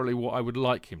necessarily what I would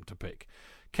like him to pick.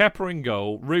 Kepa in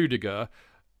goal, Rudiger.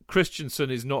 Christensen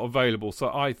is not available, so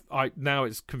I now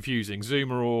it's confusing.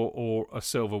 Zuma or a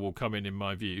Silva will come in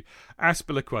my view.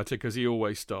 Azpilicueta, because he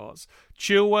always starts.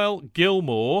 Chilwell,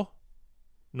 Gilmour,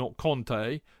 not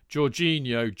Conte,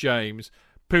 Jorginho, James,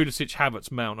 Pulisic, Havertz,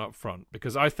 Mount up front,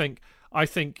 because I think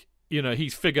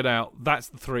he's figured out that's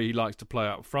the 3 he likes to play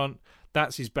up front.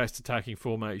 That's his best attacking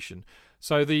formation.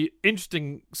 So the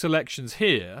interesting selections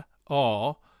here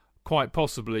are quite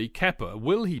possibly Kepa.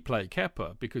 Will he play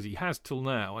Kepa? Because he has till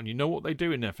now, and you know what they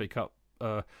do in FA Cup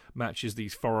matches,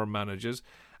 these foreign managers.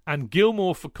 And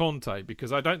Gilmour for Conte,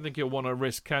 because I don't think he'll want to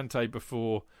risk Kante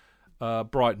before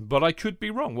Brighton. But I could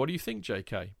be wrong. What do you think,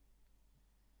 JK?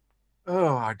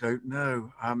 Oh, I don't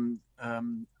know.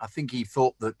 I think he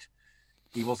thought that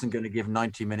he wasn't going to give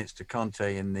 90 minutes to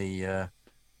Conte in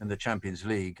the Champions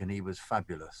League, and he was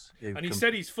fabulous. And he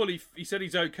said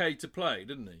he's okay to play,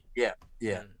 didn't he?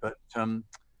 Yeah. But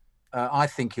I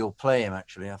think he'll play him.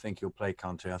 Actually, I think he'll play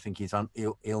Conte. I think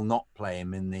he'll not play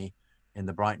him in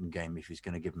the Brighton game if he's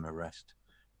going to give him a rest.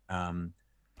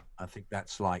 I think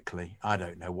that's likely. I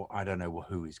don't know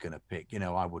who he's going to pick.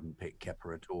 I wouldn't pick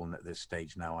Kepa at all. And at this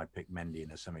stage now, I'd pick Mendy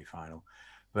in a semi-final.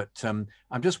 But I'm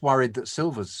just worried that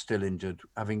Silva's still injured,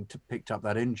 having picked up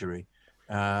that injury.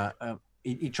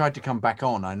 He tried to come back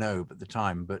on, I know, at the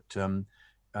time, but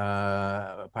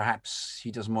perhaps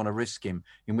he doesn't want to risk him.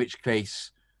 In which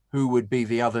case, who would be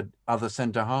the other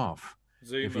centre half?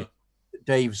 Zuma,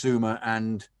 Dave, Zuma,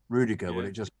 and Rudiger. Yeah. Will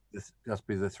it just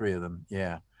be the 3 of them?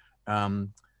 Yeah.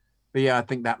 But yeah, I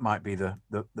think that might be the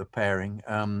pairing.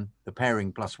 The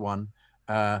pairing plus 1.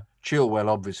 Chilwell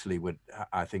obviously would,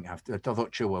 I think, have to. I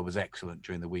thought Chilwell was excellent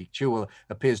during the week. Chilwell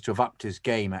appears to have upped his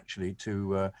game actually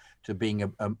to being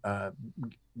an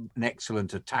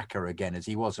excellent attacker again, as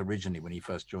he was originally when he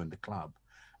first joined the club.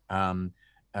 And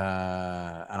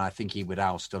I think he would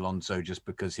oust Alonso just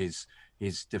because his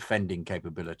defending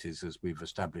capabilities, as we've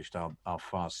established, are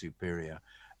far superior.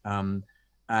 But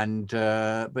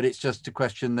it's just a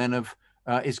question then of.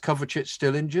 Is Kovacic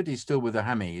still injured? He's still with a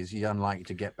hammy. Is he unlikely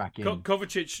to get back in?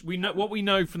 Kovacic, what we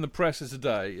know from the press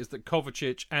today is that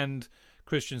Kovacic and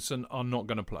Christensen are not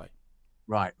going to play.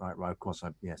 Right. Of course,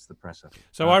 yes, the presser.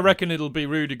 So I reckon it'll be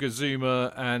Rudiger,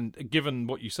 Zuma, and given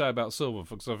what you say about Silva,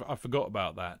 because I forgot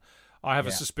about that, I have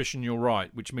a suspicion you're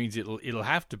right, which means it'll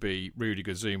have to be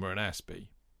Rudiger, Zuma, and Aspie.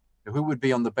 Who would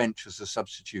be on the bench as a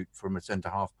substitute from a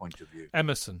centre-half point of view?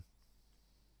 Emerson.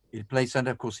 He'd play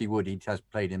centre, of course he would. He has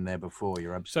played in there before.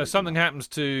 You're absolutely. So if something happens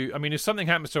to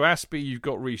Aspie, you've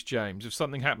got Reece James. If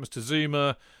something happens to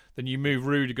Zuma, then you move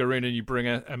Rudiger in and you bring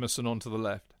Emerson onto the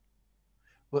left.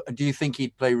 Well, do you think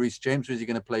he'd play Reece James, or is he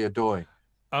going to play Odoi?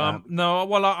 No,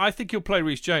 well, I think he'll play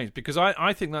Reece James because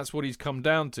I think that's what he's come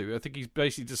down to. I think he's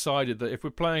basically decided that if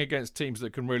we're playing against teams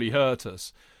that can really hurt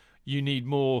us, you need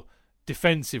more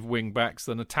defensive wing backs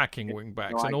than attacking wing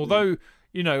backs. And although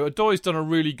Odoi's done a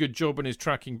really good job in his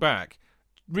tracking back,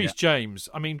 Reece James,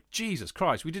 I mean, Jesus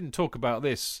Christ, we didn't talk about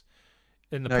this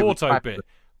in the Porto bit.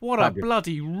 What a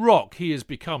bloody rock he is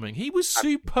becoming. He was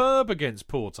superb against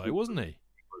Porto, wasn't he?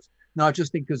 No, I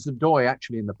just think because Odoi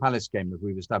actually in the Palace game, as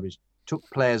we've established, took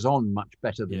players on much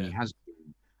better than he has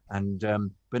been. And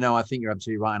but no, I think you're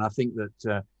absolutely right, and I think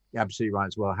that you're absolutely right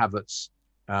as well. Havertz,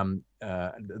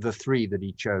 the three that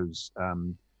he chose,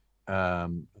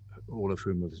 all of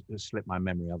whom have slipped my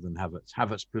memory other than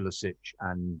Havertz, Pulisic,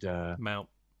 and Mount.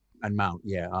 And Mount,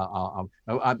 yeah.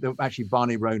 Actually,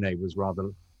 Barney Ronay was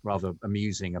rather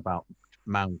amusing about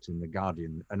Mount in the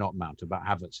Guardian, not Mount, about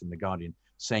Havertz in the Guardian,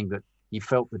 saying that he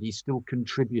felt that he still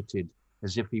contributed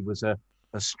as if he was a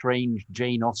strange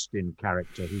Jane Austen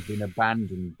character who'd been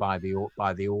abandoned by the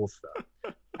author,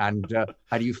 and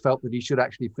you felt that he should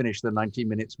actually finish the 90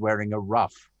 minutes wearing a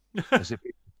ruff, as if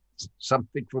it's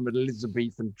something from an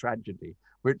Elizabethan tragedy.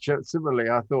 Which similarly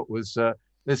I thought was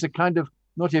there's a kind of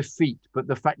not effete, but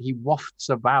the fact he wafts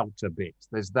about a bit.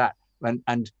 There's that,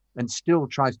 and still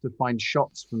tries to find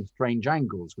shots from strange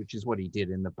angles, which is what he did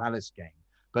in the Palace game.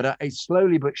 But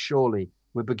slowly but surely,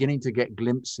 we're beginning to get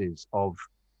glimpses of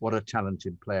what a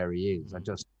talented player he is. I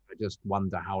just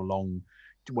wonder how long,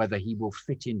 whether he will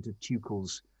fit into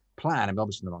Tuchel's plan. I'm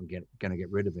obviously not going to get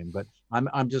rid of him, but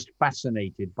I'm just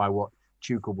fascinated by what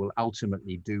Tuchel will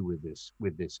ultimately do with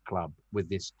this club, with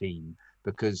this team,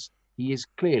 because he is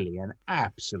clearly an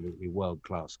absolutely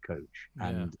world-class coach,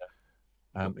 and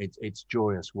it's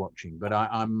joyous watching. But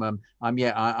I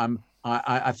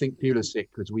think Pulisic,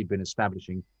 as we've been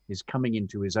establishing, is coming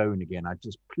into his own again.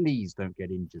 Please don't get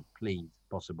injured, please,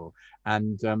 possible.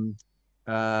 And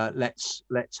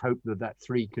let's hope that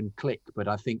three can click. But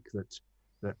I think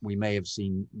that we may have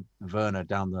seen Werner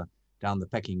down the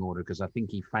pecking order, because I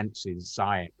think he fancies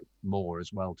Ziyech more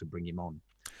as well to bring him on.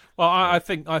 Well, I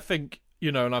think.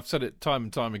 You know, and I've said it time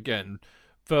and time again,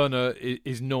 Werner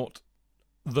is not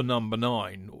the number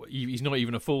 9. He's not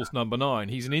even a false number 9.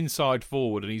 He's an inside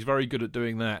forward, and he's very good at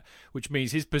doing that, which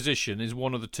means his position is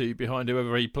one of the two behind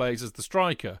whoever he plays as the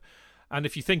striker. And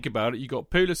if you think about it, you've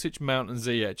got Pulisic, Mount and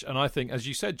Ziyech, and I think, as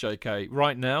you said, JK,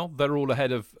 right now, they're all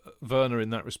ahead of Werner in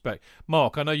that respect.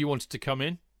 Mark, I know you wanted to come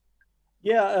in.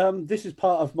 Yeah, this is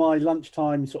part of my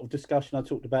lunchtime sort of discussion I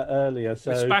talked about earlier.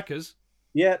 So, with Spackers?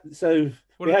 Yeah, so...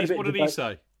 What did he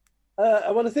say?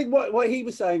 Well, I think what he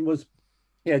was saying was,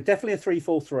 definitely a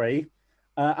 3-4-3,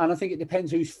 and I think it depends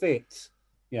who's fit.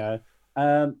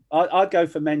 I'd go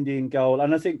for Mendy in goal,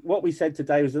 and I think what we said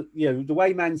today was that the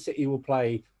way Man City will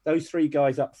play, those three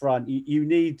guys up front, you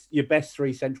need your best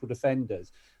three central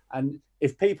defenders, and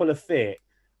if people are fit,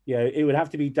 it would have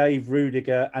to be Dave,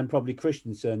 Rudiger, and probably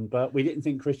Christensen, but we didn't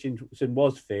think Christensen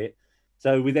was fit,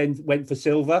 so we then went for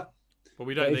Silva. But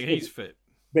we don't think he's fit.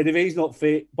 But if he's not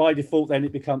fit, by default, then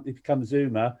it becomes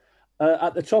Zuma.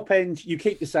 At the top end, you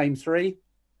keep the same three.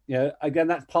 Again,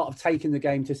 that's part of taking the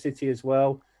game to City as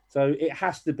well. So it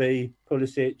has to be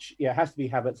Pulisic. It has to be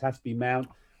Havertz. It has to be Mount.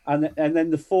 And then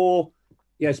the four.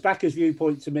 Spacker's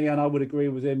viewpoint to me, and I would agree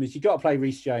with him, is you've got to play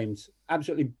Reece James.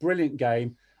 Absolutely brilliant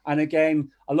game. And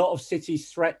again, a lot of City's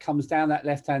threat comes down that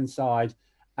left-hand side.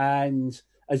 And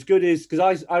as good as,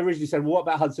 because I originally said, well, what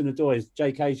about Hudson-Odoi?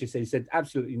 JK just said,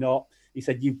 absolutely not. He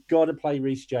said, you've got to play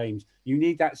Reece James. You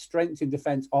need that strength in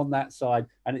defence on that side.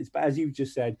 And it's, as you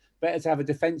just said, better to have a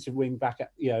defensive wing back,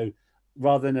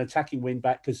 rather than an attacking wing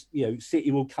back, because,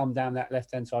 City will come down that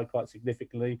left-hand side quite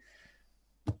significantly.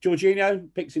 Jorginho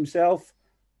picks himself.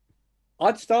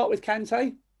 I'd start with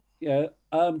Kante,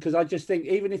 because I just think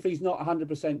even if he's not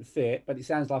 100% fit, but it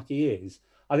sounds like he is,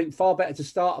 I think far better to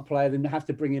start a player than have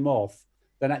to bring him off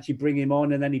than actually bring him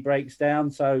on and then he breaks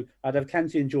down. So I'd have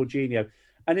Kante and Jorginho.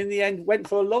 And in the end, went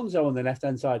for Alonso on the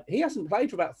left-hand side. He hasn't played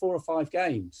for about 4 or 5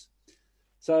 games.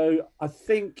 So I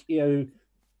think,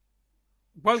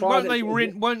 Won't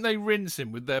they rinse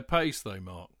him with their pace, though,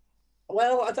 Mark?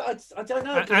 Well, I don't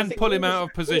know. And pull him out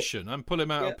of position.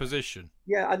 Of position.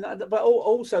 Yeah, but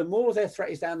also more of their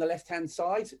threat is down the left-hand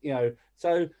side,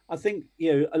 So I think,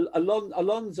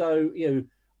 Alonso,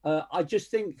 I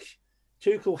just think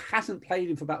Tuchel hasn't played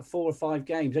him for about 4 or 5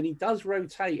 games, and he does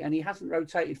rotate, and he hasn't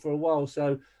rotated for a while.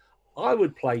 So I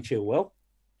would play Chilwell,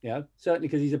 certainly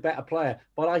because he's a better player.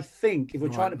 But I think if we're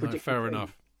trying to predict... fair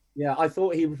enough. Yeah, I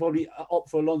thought he would probably opt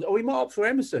for Alonso. Or he might opt for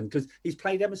Emerson, because he's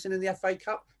played Emerson in the FA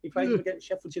Cup. He played him against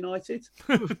Sheffield United.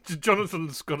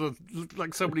 Jonathan's got look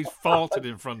like somebody's farted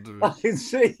in front of him. I can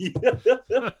see.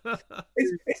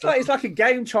 it's like a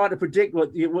game trying to predict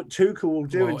what Tuchel will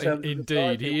do in terms of...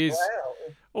 Indeed, he is.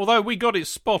 Although we got it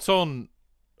spot on,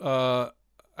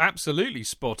 absolutely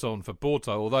spot on for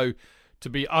Porto. Although, to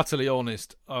be utterly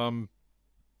honest, I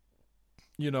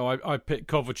picked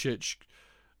Kovacic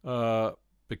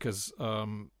because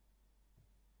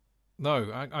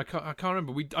No, I can't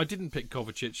remember. I didn't pick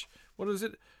Kovacic. What is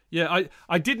it? Yeah,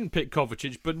 I didn't pick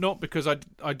Kovacic, but not because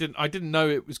I didn't know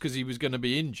it was because he was going to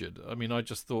be injured. I mean, I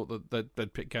just thought that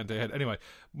they'd pick Kante ahead. Anyway,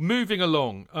 moving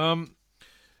along.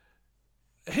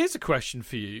 Here's a question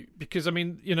for you, because I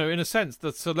mean, in a sense,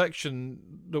 the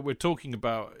selection that we're talking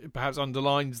about perhaps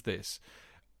underlines this.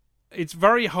 It's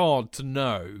very hard to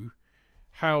know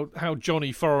how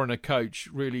Johnny Foreigner, coach,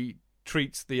 really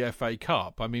treats the FA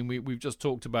Cup. I mean, we've just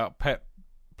talked about Pep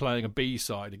playing a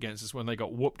B-side against us when they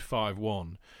got whooped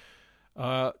 5-1.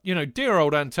 Dear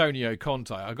old Antonio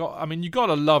Conte. You got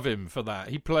to love him for that.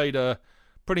 He played a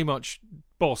pretty much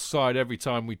boss side every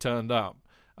time we turned up,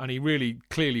 and he really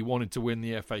clearly wanted to win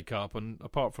the FA Cup. And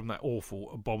apart from that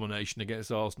awful abomination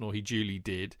against Arsenal, he duly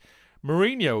did.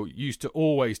 Mourinho used to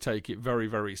always take it very,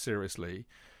 very seriously.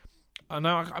 And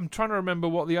now I'm trying to remember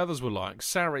what the others were like.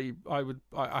 Sarri,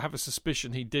 I have a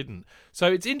suspicion he didn't.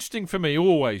 So it's interesting for me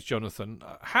always, Jonathan,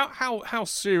 how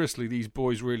seriously these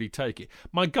boys really take it.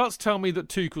 My guts tell me that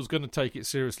Tuchel's going to take it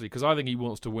seriously, because I think he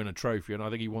wants to win a trophy, and I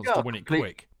think he wants to win it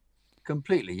quick.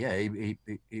 Completely, yeah.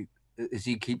 He as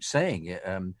he keeps saying it,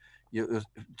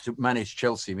 to manage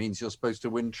Chelsea means you're supposed to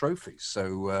win trophies.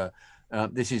 So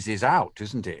this is his out,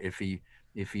 isn't it?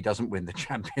 If he doesn't win the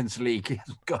Champions League, he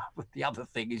hasn't got. The other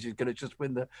thing is he's going to just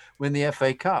win the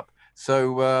FA Cup.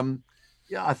 So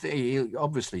I think he'll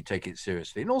obviously take it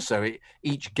seriously. And also,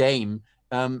 each game,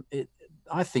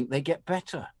 I think they get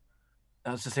better.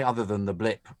 As I say, other than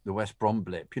the West Brom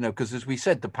blip, because as we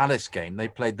said, the Palace game, they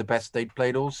played the best they'd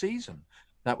played all season.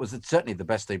 That was certainly the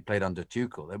best they'd played under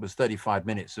Tuchel. There was 35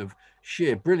 minutes of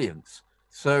sheer brilliance.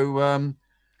 So.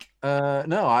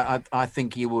 No, I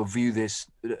think he will view this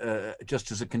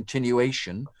just as a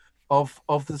continuation of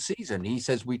the season. He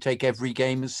says we take every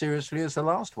game as seriously as the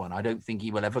last one. I don't think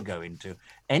he will ever go into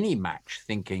any match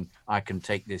thinking I can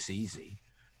take this easy.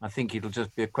 I think it'll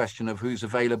just be a question of who's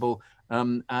available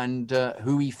and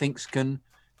who he thinks can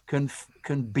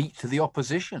beat the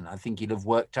opposition. I think he'll have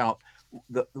worked out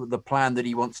the plan that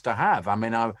he wants to have. I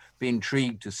mean, I'll be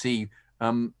intrigued to see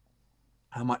how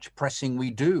much pressing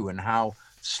we do and how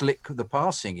slick the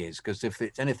passing is, because if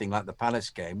it's anything like the Palace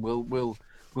game, will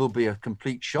be a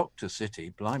complete shock to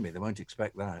City. Blimey, they won't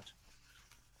expect that.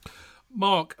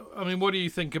 Mark, I mean, what do you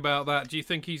think about that? Do you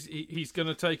think he's going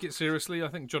to take it seriously? I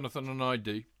think Jonathan and I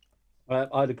do.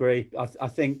 I'd agree. I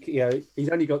think he's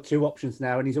only got two options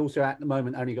now, and he's also at the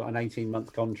moment only got an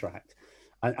 18-month contract.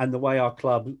 And the way our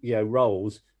club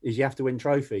rolls is you have to win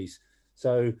trophies.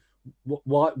 So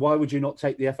why would you not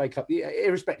take the FA Cup?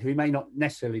 Irrespective, he may not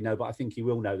necessarily know, but I think he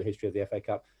will know the history of the FA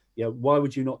Cup. Why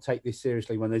would you not take this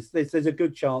seriously when there's a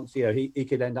good chance he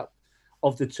could end up,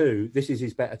 of the two, this is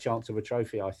his better chance of a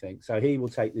trophy, I think. So he will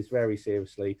take this very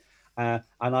seriously, and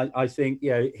I think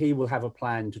he will have a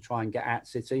plan to try and get at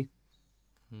City.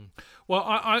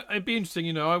 Well, it'd be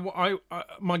interesting. I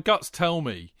my guts tell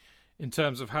me in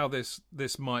terms of how this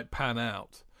might pan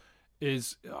out.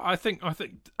 I think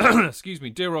excuse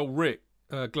me, dear old Rick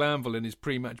Glanville in his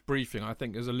pre-match briefing, I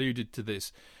think, has alluded to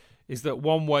this, is that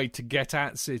one way to get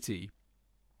at City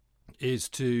is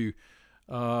to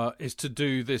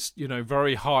do this,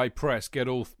 very high press, get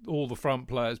all the front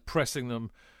players pressing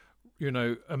them,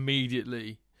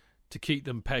 immediately to keep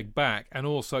them pegged back, and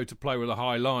also to play with a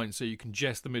high line so you can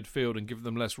jest the midfield and give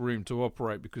them less room to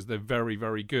operate, because they're very,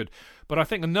 very good. But I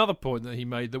think another point that he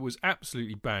made that was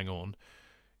absolutely bang on,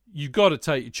 you've got to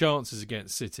take your chances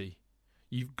against City.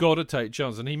 You've got to take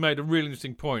chances. And he made a really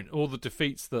interesting point. All the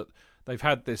defeats that they've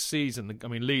had this season, I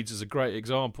mean, Leeds is a great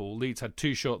example. Leeds had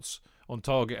 2 shots on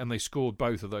target and they scored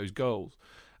both of those goals.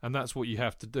 And that's what you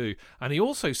have to do. And he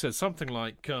also said something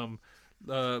like,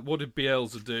 what did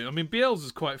Bielsa do? I mean,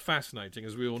 Bielsa's quite fascinating,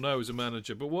 as we all know, as a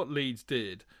manager. But what Leeds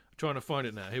did, I'm trying to find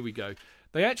it now. Here we go.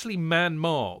 They actually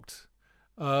man-marked.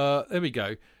 There we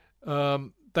go.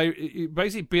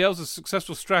 Basically, Bielsa's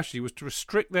successful strategy was to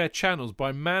restrict their channels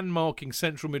by man-marking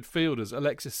central midfielders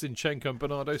Alexis Zinchenko and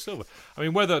Bernardo Silva. I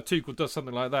mean, whether Tuchel does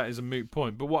something like that is a moot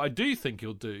point. But what I do think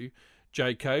he'll do,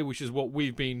 JK, which is what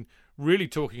we've been really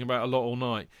talking about a lot all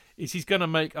night, is he's going to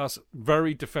make us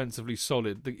very defensively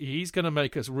solid. He's going to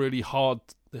make us really hard.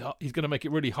 He's going to make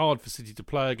it really hard for City to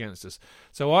play against us.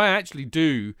 So I actually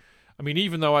do. I mean,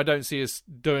 even though I don't see us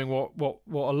doing what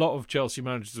a lot of Chelsea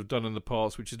managers have done in the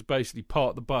past, which is to basically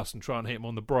park the bus and try and hit him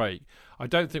on the break, I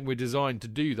don't think we're designed to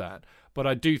do that. But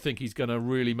I do think he's going to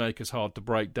really make us hard to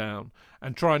break down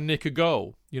and try and nick a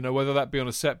goal, whether that be on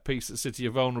a set piece that City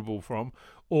are vulnerable from,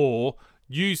 or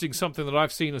using something that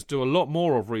I've seen us do a lot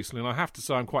more of recently, and I have to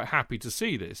say I'm quite happy to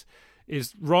see this,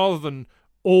 is rather than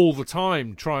all the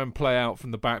time try and play out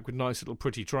from the back with nice little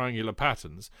pretty triangular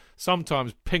patterns.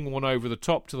 Sometimes ping one over the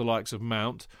top to the likes of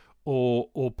Mount or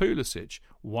Pulisic.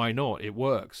 Why not? It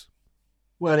works.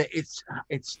 Well, it's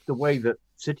the way that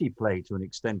City play to an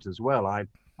extent as well.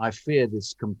 I fear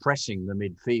this compressing the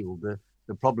midfield.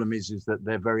 The problem is that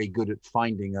they're very good at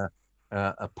finding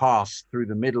a pass through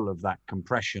the middle of that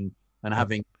compression and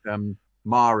having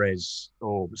Mahrez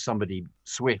or somebody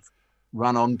swift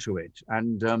run onto it,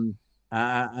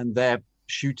 and their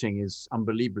shooting is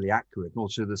unbelievably accurate. And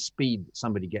also the speed that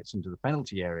somebody gets into the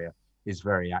penalty area is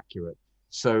very accurate.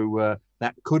 So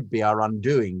that could be our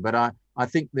undoing. But I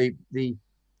think the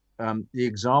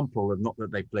example of, not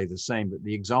that they play the same, but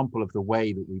the example of the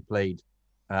way that we played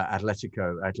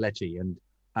Atleti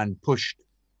and pushed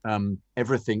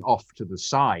everything off to the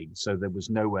side, so there was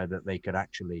nowhere that they could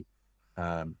actually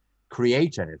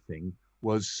create anything,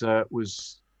 was a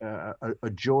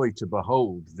joy to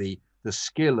behold. The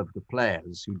skill of the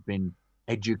players who'd been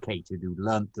educated, who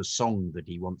learnt the song that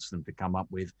he wants them to come up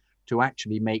with, to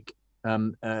actually make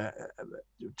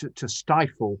to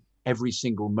stifle every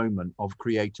single moment of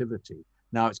creativity.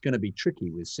 Now, it's going to be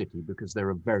tricky with City because they're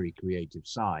a very creative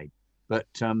side, but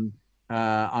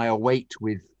I await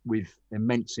with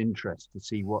immense interest to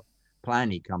see what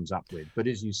plan he comes up with. But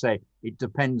as you say, it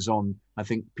depends on, I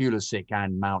think, Pulisic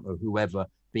and Mount or whoever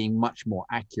being much more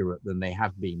accurate than they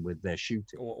have been with their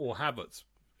shooting. Or Havertz.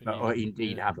 Or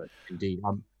indeed, yeah. Havertz. Indeed.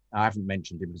 I haven't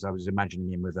mentioned him because I was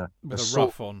imagining him with a sword,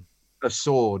 rough on. A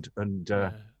sword and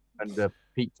a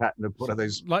peaked hat and one of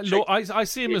those. Like Lord, I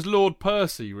see him as Lord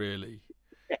Percy, really.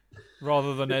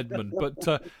 Rather than Edmund.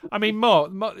 But, I mean,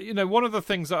 Mark, you know, one of the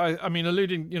things that I mean,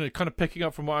 alluding, you know, kind of picking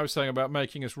up from what I was saying about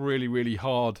making us really, really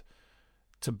hard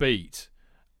to beat.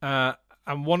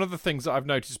 And one of the things that I've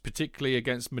noticed, particularly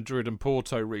against Madrid and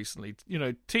Porto recently, you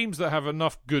know, teams that have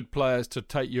enough good players to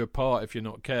take you apart if you're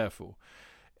not careful.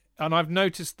 And I've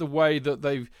noticed the way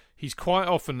that he's quite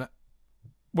often,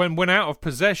 when out of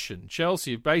possession,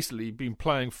 Chelsea have basically been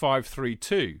playing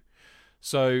 5-3-2.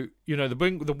 So, you know,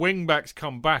 the wing backs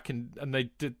come back and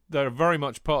they're very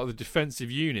much part of the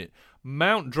defensive unit.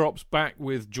 Mount drops back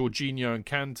with Jorginho and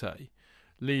Kante,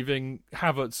 leaving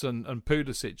Havertz and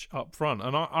Pulisic up front.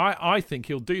 And I think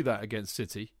he'll do that against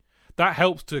City. That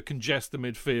helps to congest the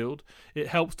midfield. It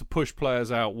helps to push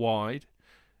players out wide.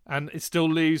 And it still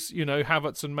leaves, you know,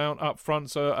 Havertz and Mount up front,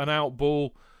 so an out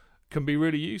ball can be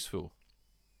really useful.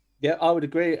 Yeah, I would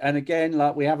agree. And again,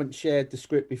 like, we haven't shared the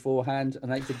script beforehand,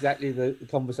 and that's exactly the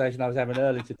conversation I was having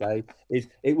earlier today, is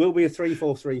it will be a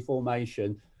 3-4-3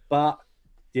 formation, but,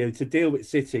 you know, to deal with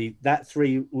City, that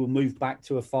 3 will move back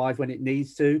to a 5 when it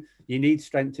needs to. You need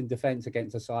strength in defence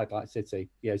against a side like City.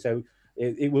 Yeah, so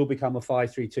it will become a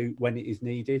 5-3-2 when it is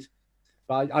needed.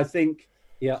 But I think,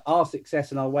 yeah, our success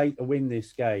and our way to win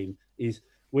this game is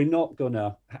we're not going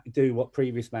to do what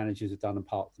previous managers have done and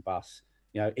park the bus.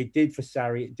 You know, it did for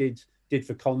Sarri, it did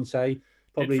for Conte.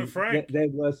 Probably for Frank. There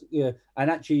was, yeah, and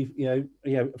actually, you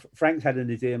know, Frank's had an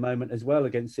Nadir moment as well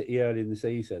against City early in the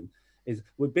season. Is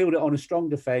we build it on a strong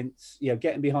defence, you know,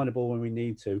 getting behind the ball when we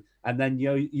need to, and then, you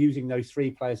know, using those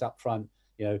 3 players up front,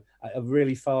 you know, a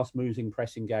really fast-moving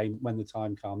pressing game when the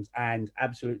time comes. And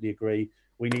absolutely agree,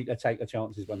 we need to take the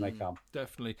chances when they come.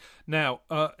 Definitely. Now,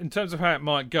 in terms of how it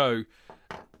might go,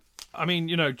 I mean,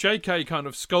 you know, JK kind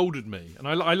of scolded me, and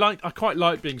I quite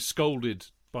like being scolded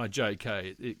by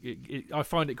JK. I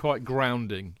find it quite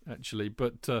grounding, actually.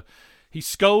 But he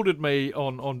scolded me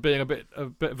on being a bit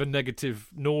of a negative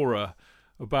Nora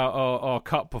about our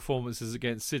cup performances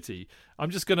against City. I'm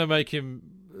just going to make him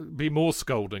be more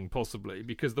scolding, possibly,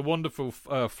 because the wonderful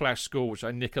flash score, which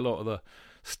I nick a lot of the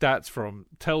stats from,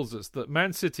 tells us that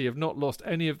Man City have not lost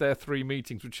any of their 3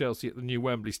 meetings with Chelsea at the new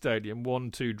Wembley Stadium.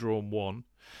 1-2, drawn 1.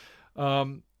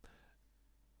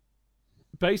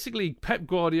 Basically, Pep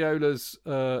Guardiola's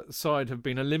side have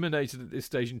been eliminated at this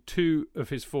stage in 2 of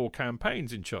his 4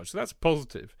 campaigns in charge, so that's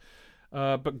positive.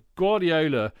 But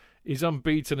Guardiola is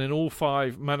unbeaten in all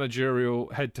 5 managerial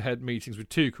head-to-head meetings with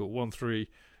Tuchel, 1-3,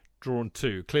 drawn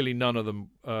 2. Clearly none of them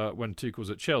when Tuchel was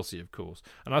at Chelsea, of course.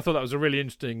 And I thought that was a really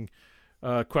interesting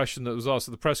question that was asked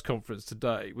at the press conference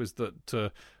today, was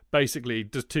that basically,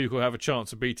 does Tuchel have a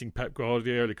chance of beating Pep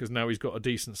Guardiola because now he's got a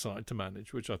decent side to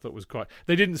manage, which I thought was quite...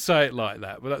 They didn't say it like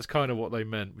that, but that's kind of what they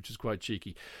meant, which is quite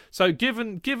cheeky. So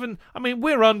given, I mean,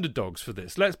 we're underdogs for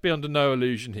this. Let's be under no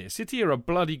illusion here. City are a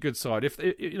bloody good side.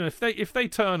 If they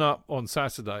turn up on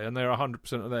Saturday and they're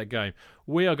 100% of their game,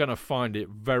 we are going to find it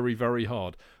very, very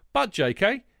hard. But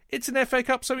JK, it's an FA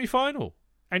Cup semi-final.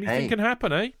 Anything can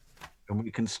happen, eh? And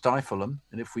we can stifle them.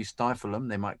 And if we stifle them,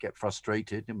 they might get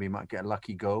frustrated and we might get a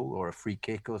lucky goal or a free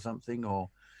kick or something. Or,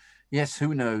 Yes,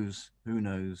 who knows? Who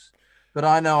knows? But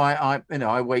I know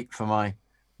I wait for my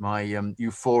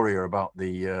euphoria about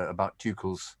about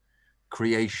Tuchel's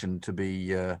creation to be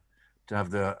to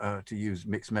have to use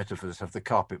mixed metaphors, have the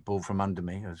carpet pulled from under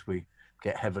me as we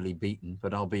get heavily beaten.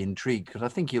 But I'll be intrigued because I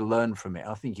think he'll learn from it.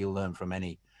 I think he'll learn from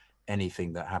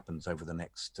anything that happens over the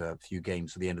next few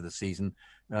games to the end of the season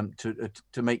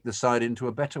to make the side into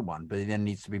a better one. But he then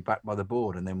needs to be backed by the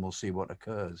board, and then we'll see what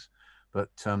occurs. But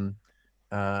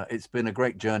it's been a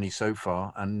great journey so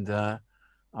far, and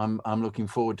I'm looking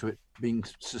forward to it being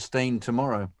sustained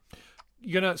tomorrow.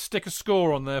 You're going to stick a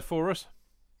score on there for us?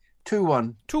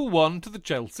 2-1. 2-1 to the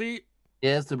Chelsea.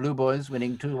 Yes, the Blue Boys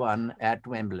winning 2-1 at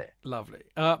Wembley. Lovely.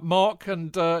 Mark,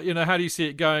 and how do you see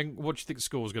it going? What do you think the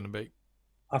score's going to be?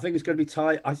 I think it's going to be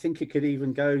tight. I think it could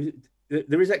even go...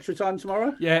 There is extra time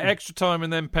tomorrow? Yeah, extra time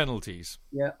and then penalties.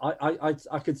 Yeah,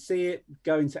 I could see it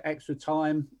going to extra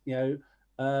time,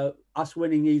 us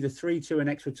winning either 3-2 in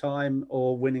extra time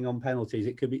or winning on penalties.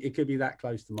 It could be that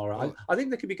close tomorrow. I think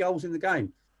there could be goals in the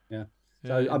game. Yeah.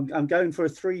 So yeah. I'm going for a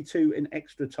 3-2 in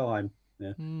extra time.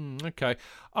 Yeah. Okay.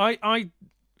 I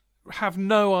have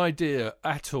no idea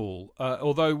at all.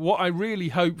 Although what I really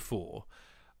hope for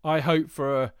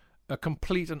a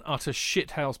complete and utter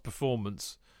shithouse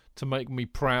performance to make me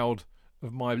proud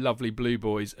of my lovely Blue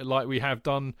Boys, like we have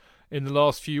done in the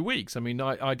last few weeks. I mean,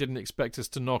 I didn't expect us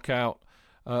to knock out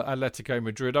Atletico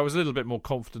Madrid. I was a little bit more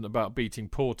confident about beating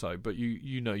Porto, but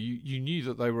you knew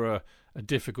that they were a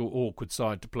difficult, awkward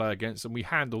side to play against, and we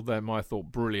handled them, I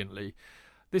thought, brilliantly.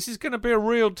 This is going to be a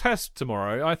real test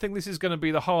tomorrow. I think this is going to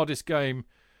be the hardest game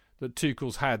that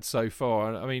Tuchel's had so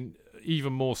far. I mean,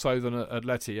 even more so than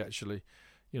Atleti, actually.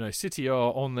 City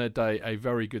are on their day a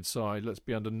very good side. Let's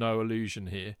be under no illusion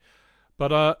here.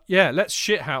 But let's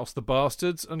shithouse the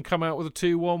bastards and come out with a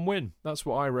 2-1 win. That's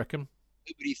what I reckon.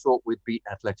 Nobody thought we'd beat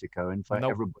Atletico. In fact,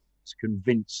 everybody was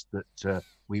convinced that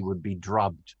we would be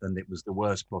drubbed, and it was the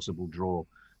worst possible draw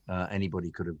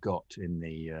anybody could have got in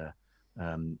the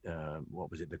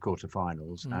the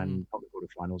quarterfinals, and not the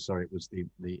quarterfinals. Sorry, it was the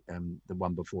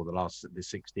one before the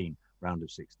round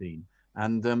of 16,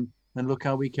 and look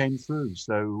how we came through.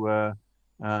 So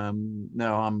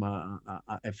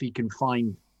if he can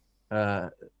find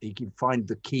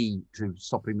the key to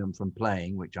stopping them from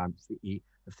playing, which I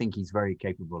think he's very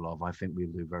capable of, I think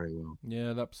we'll do very well.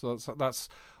 Yeah, that's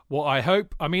what I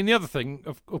hope. I mean, the other thing,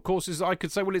 of course, is I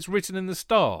could say, well, it's written in the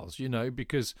stars,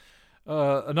 because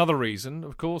another reason,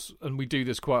 of course, and we do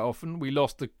this quite often, we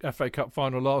lost the FA Cup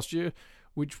final last year,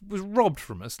 which was robbed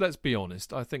from us. Let's be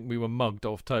honest. I think we were mugged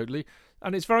off totally.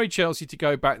 And it's very Chelsea to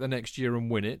go back the next year and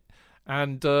win it.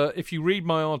 And if you read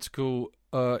my article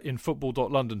in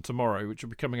football.london tomorrow, which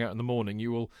will be coming out in the morning,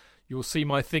 you will see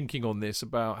my thinking on this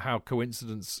about how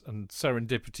coincidence and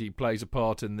serendipity plays a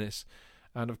part in this.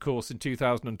 And of course, in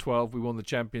 2012, we won the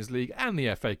Champions League and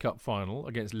the FA Cup final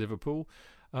against Liverpool.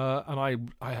 And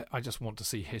I just want to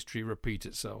see history repeat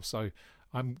itself. So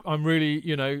I'm really,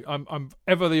 I'm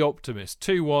ever the optimist.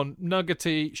 2-1,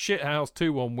 nuggety, shithouse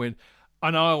 2-1 win,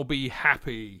 and I'll be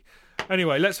happy.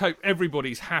 Anyway, let's hope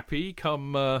everybody's happy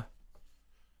come,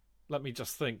 let me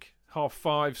just think,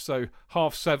 5:30, so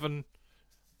 7:30,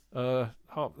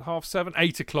 7:30,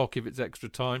 8 o'clock if it's extra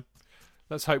time.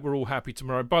 Let's hope we're all happy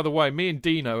tomorrow. By the way, me and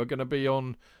Dino are going to be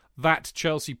on that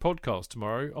Chelsea podcast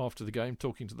tomorrow after the game,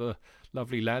 talking to the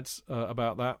lovely lads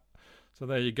about that. So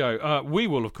there you go. We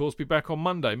will, of course, be back on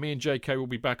Monday. Me and JK will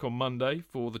be back on Monday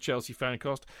for the Chelsea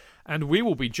FanCast. And we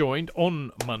will be joined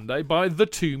on Monday by the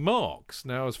two Marks.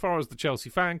 Now, as far as the Chelsea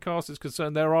FanCast is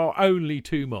concerned, there are only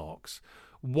two Marks.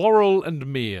 Worrell and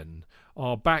Meehan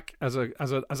are back as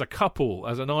a couple,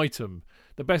 as an item.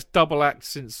 The best double act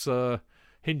since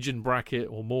Hinge and Bracket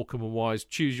or Morecambe and Wise.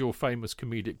 Choose your famous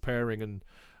comedic pairing and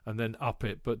then up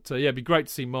it. But it'd be great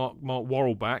to see Mark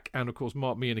Worrell back, and of course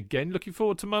Mark Meehan again. Looking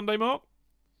forward to Monday, Mark.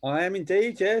 I am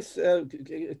indeed, yes.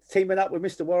 Teaming up with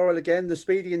Mr. Worrell again, the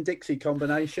Speedy and Dixie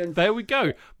combination. There we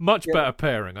go. Much better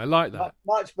pairing. I like that.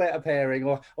 Much better pairing.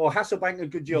 Or Hasselbank and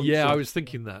Good Johnson. Yeah, I was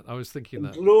thinking that.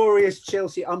 Glorious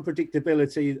Chelsea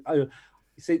unpredictability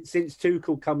since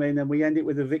Tuchel come in, and we end it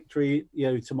with a victory,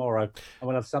 tomorrow, and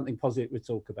we'll have something positive to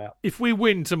talk about. If we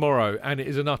win tomorrow, and it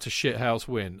is an utter shithouse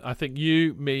win, I think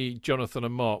you, me, Jonathan,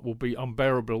 and Mark will be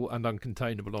unbearable and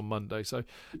uncontainable on Monday. So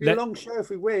it'll be a long show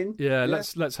if we win. Yeah.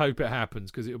 Let's hope it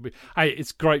happens, because it'll be. Hey,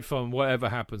 it's great fun. Whatever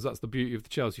happens, that's the beauty of the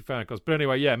Chelsea FanCast. But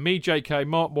anyway, me, JK,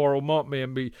 Mark Worrell, Mark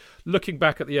Meehan, be looking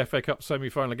back at the FA Cup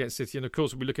semi-final against City, and of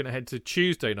course we'll be looking ahead to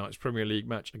Tuesday night's Premier League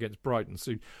match against Brighton.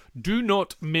 So do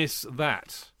not miss that.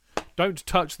 Don't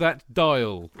touch that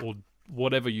dial, or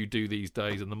whatever you do these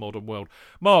days in the modern world.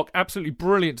 Mark, absolutely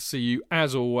brilliant to see you,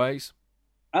 as always.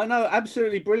 Oh no,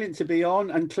 absolutely brilliant to be on,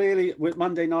 and clearly with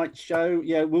Monday night's show,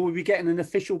 will we be getting an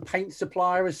official paint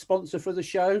supplier as sponsor for the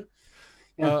show?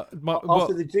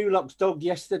 After the Dulux dog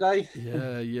yesterday.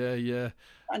 Yeah.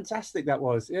 Fantastic that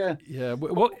was. Yeah.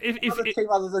 Well, if a team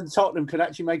other than Tottenham could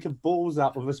actually make a balls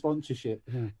up of a sponsorship.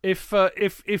 Yeah.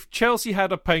 If Chelsea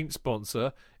had a paint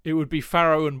sponsor, it would be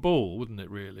Farrow and Ball, wouldn't it?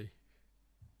 Really.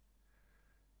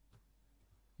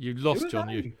 You lost,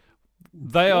 John.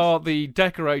 They are the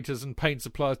decorators and paint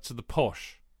suppliers to the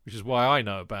Posh, which is why I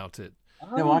know about it.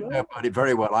 No, I know about it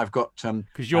very well. I've got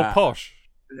because you're posh.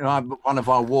 One of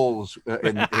our walls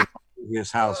in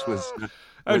his house was.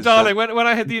 Darling, when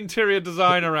I had the interior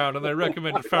design around and they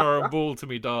recommended Farrow and Ball to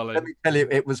me, darling. Let me tell you,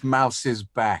 it was Mouse's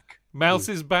back.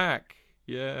 Mouse's back,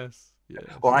 yes.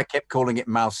 Or I kept calling it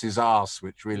Mouse's arse,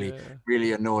 which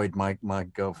really annoyed my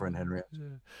girlfriend Henriette.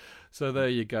 Yeah. So there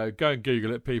you go. Go and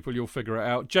Google it, people. You'll figure it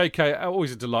out. JK,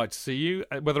 always a delight to see you,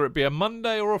 whether it be a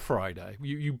Monday or a Friday.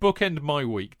 You bookend my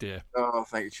week, dear. Oh,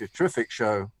 thank you. It's a terrific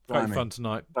show. Great fun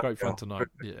tonight.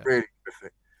 Yeah. Really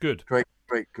terrific. Good. Great.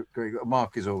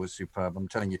 Mark is always superb. I'm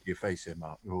telling you to your face here,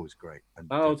 Mark. You're always great. And,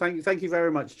 thank you very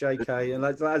much, JK. And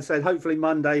like I said, hopefully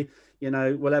Monday,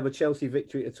 we'll have a Chelsea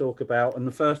victory to talk about, and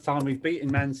the first time we've beaten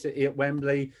Man City at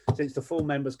Wembley since the full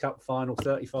Members' Cup final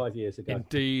 35 years ago.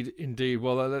 Indeed.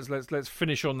 Well, let's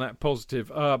finish on that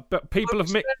positive. But people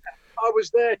have I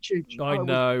was there, Chich.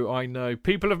 I know.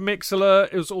 People of Mixler,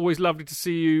 it was always lovely to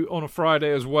see you on a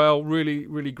Friday as well. Really,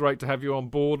 really great to have you on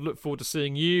board. Look forward to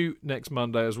seeing you next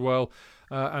Monday as well.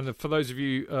 And for those of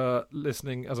you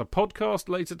listening as a podcast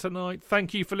later tonight,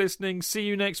 thank you for listening. See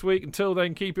you next week. Until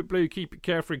then, keep it blue, keep it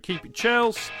carefree, keep it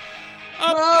Chels.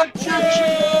 Up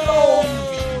Chels!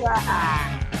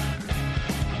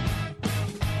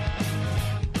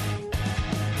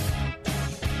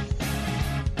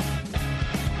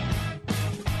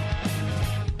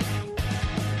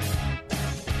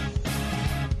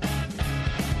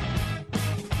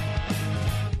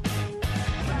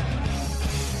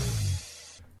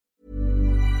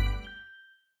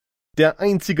 Der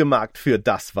einzige Markt für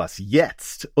das, was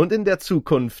jetzt und in der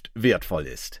Zukunft wertvoll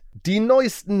ist. Die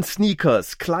neuesten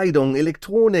Sneakers, Kleidung,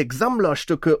 Elektronik,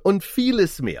 Sammlerstücke und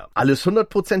vieles mehr. Alles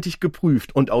 100%ig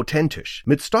geprüft und authentisch.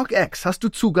 Mit StockX hast du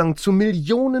Zugang zu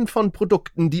Millionen von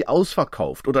Produkten, die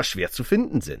ausverkauft oder schwer zu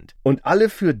finden sind. Und alle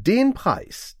für den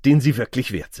Preis, den sie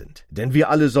wirklich wert sind. Denn wir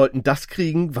alle sollten das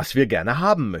kriegen, was wir gerne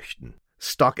haben möchten.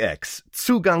 StockX.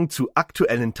 Zugang zu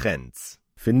aktuellen Trends.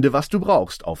 Finde, was du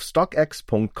brauchst auf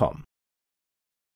stockx.com.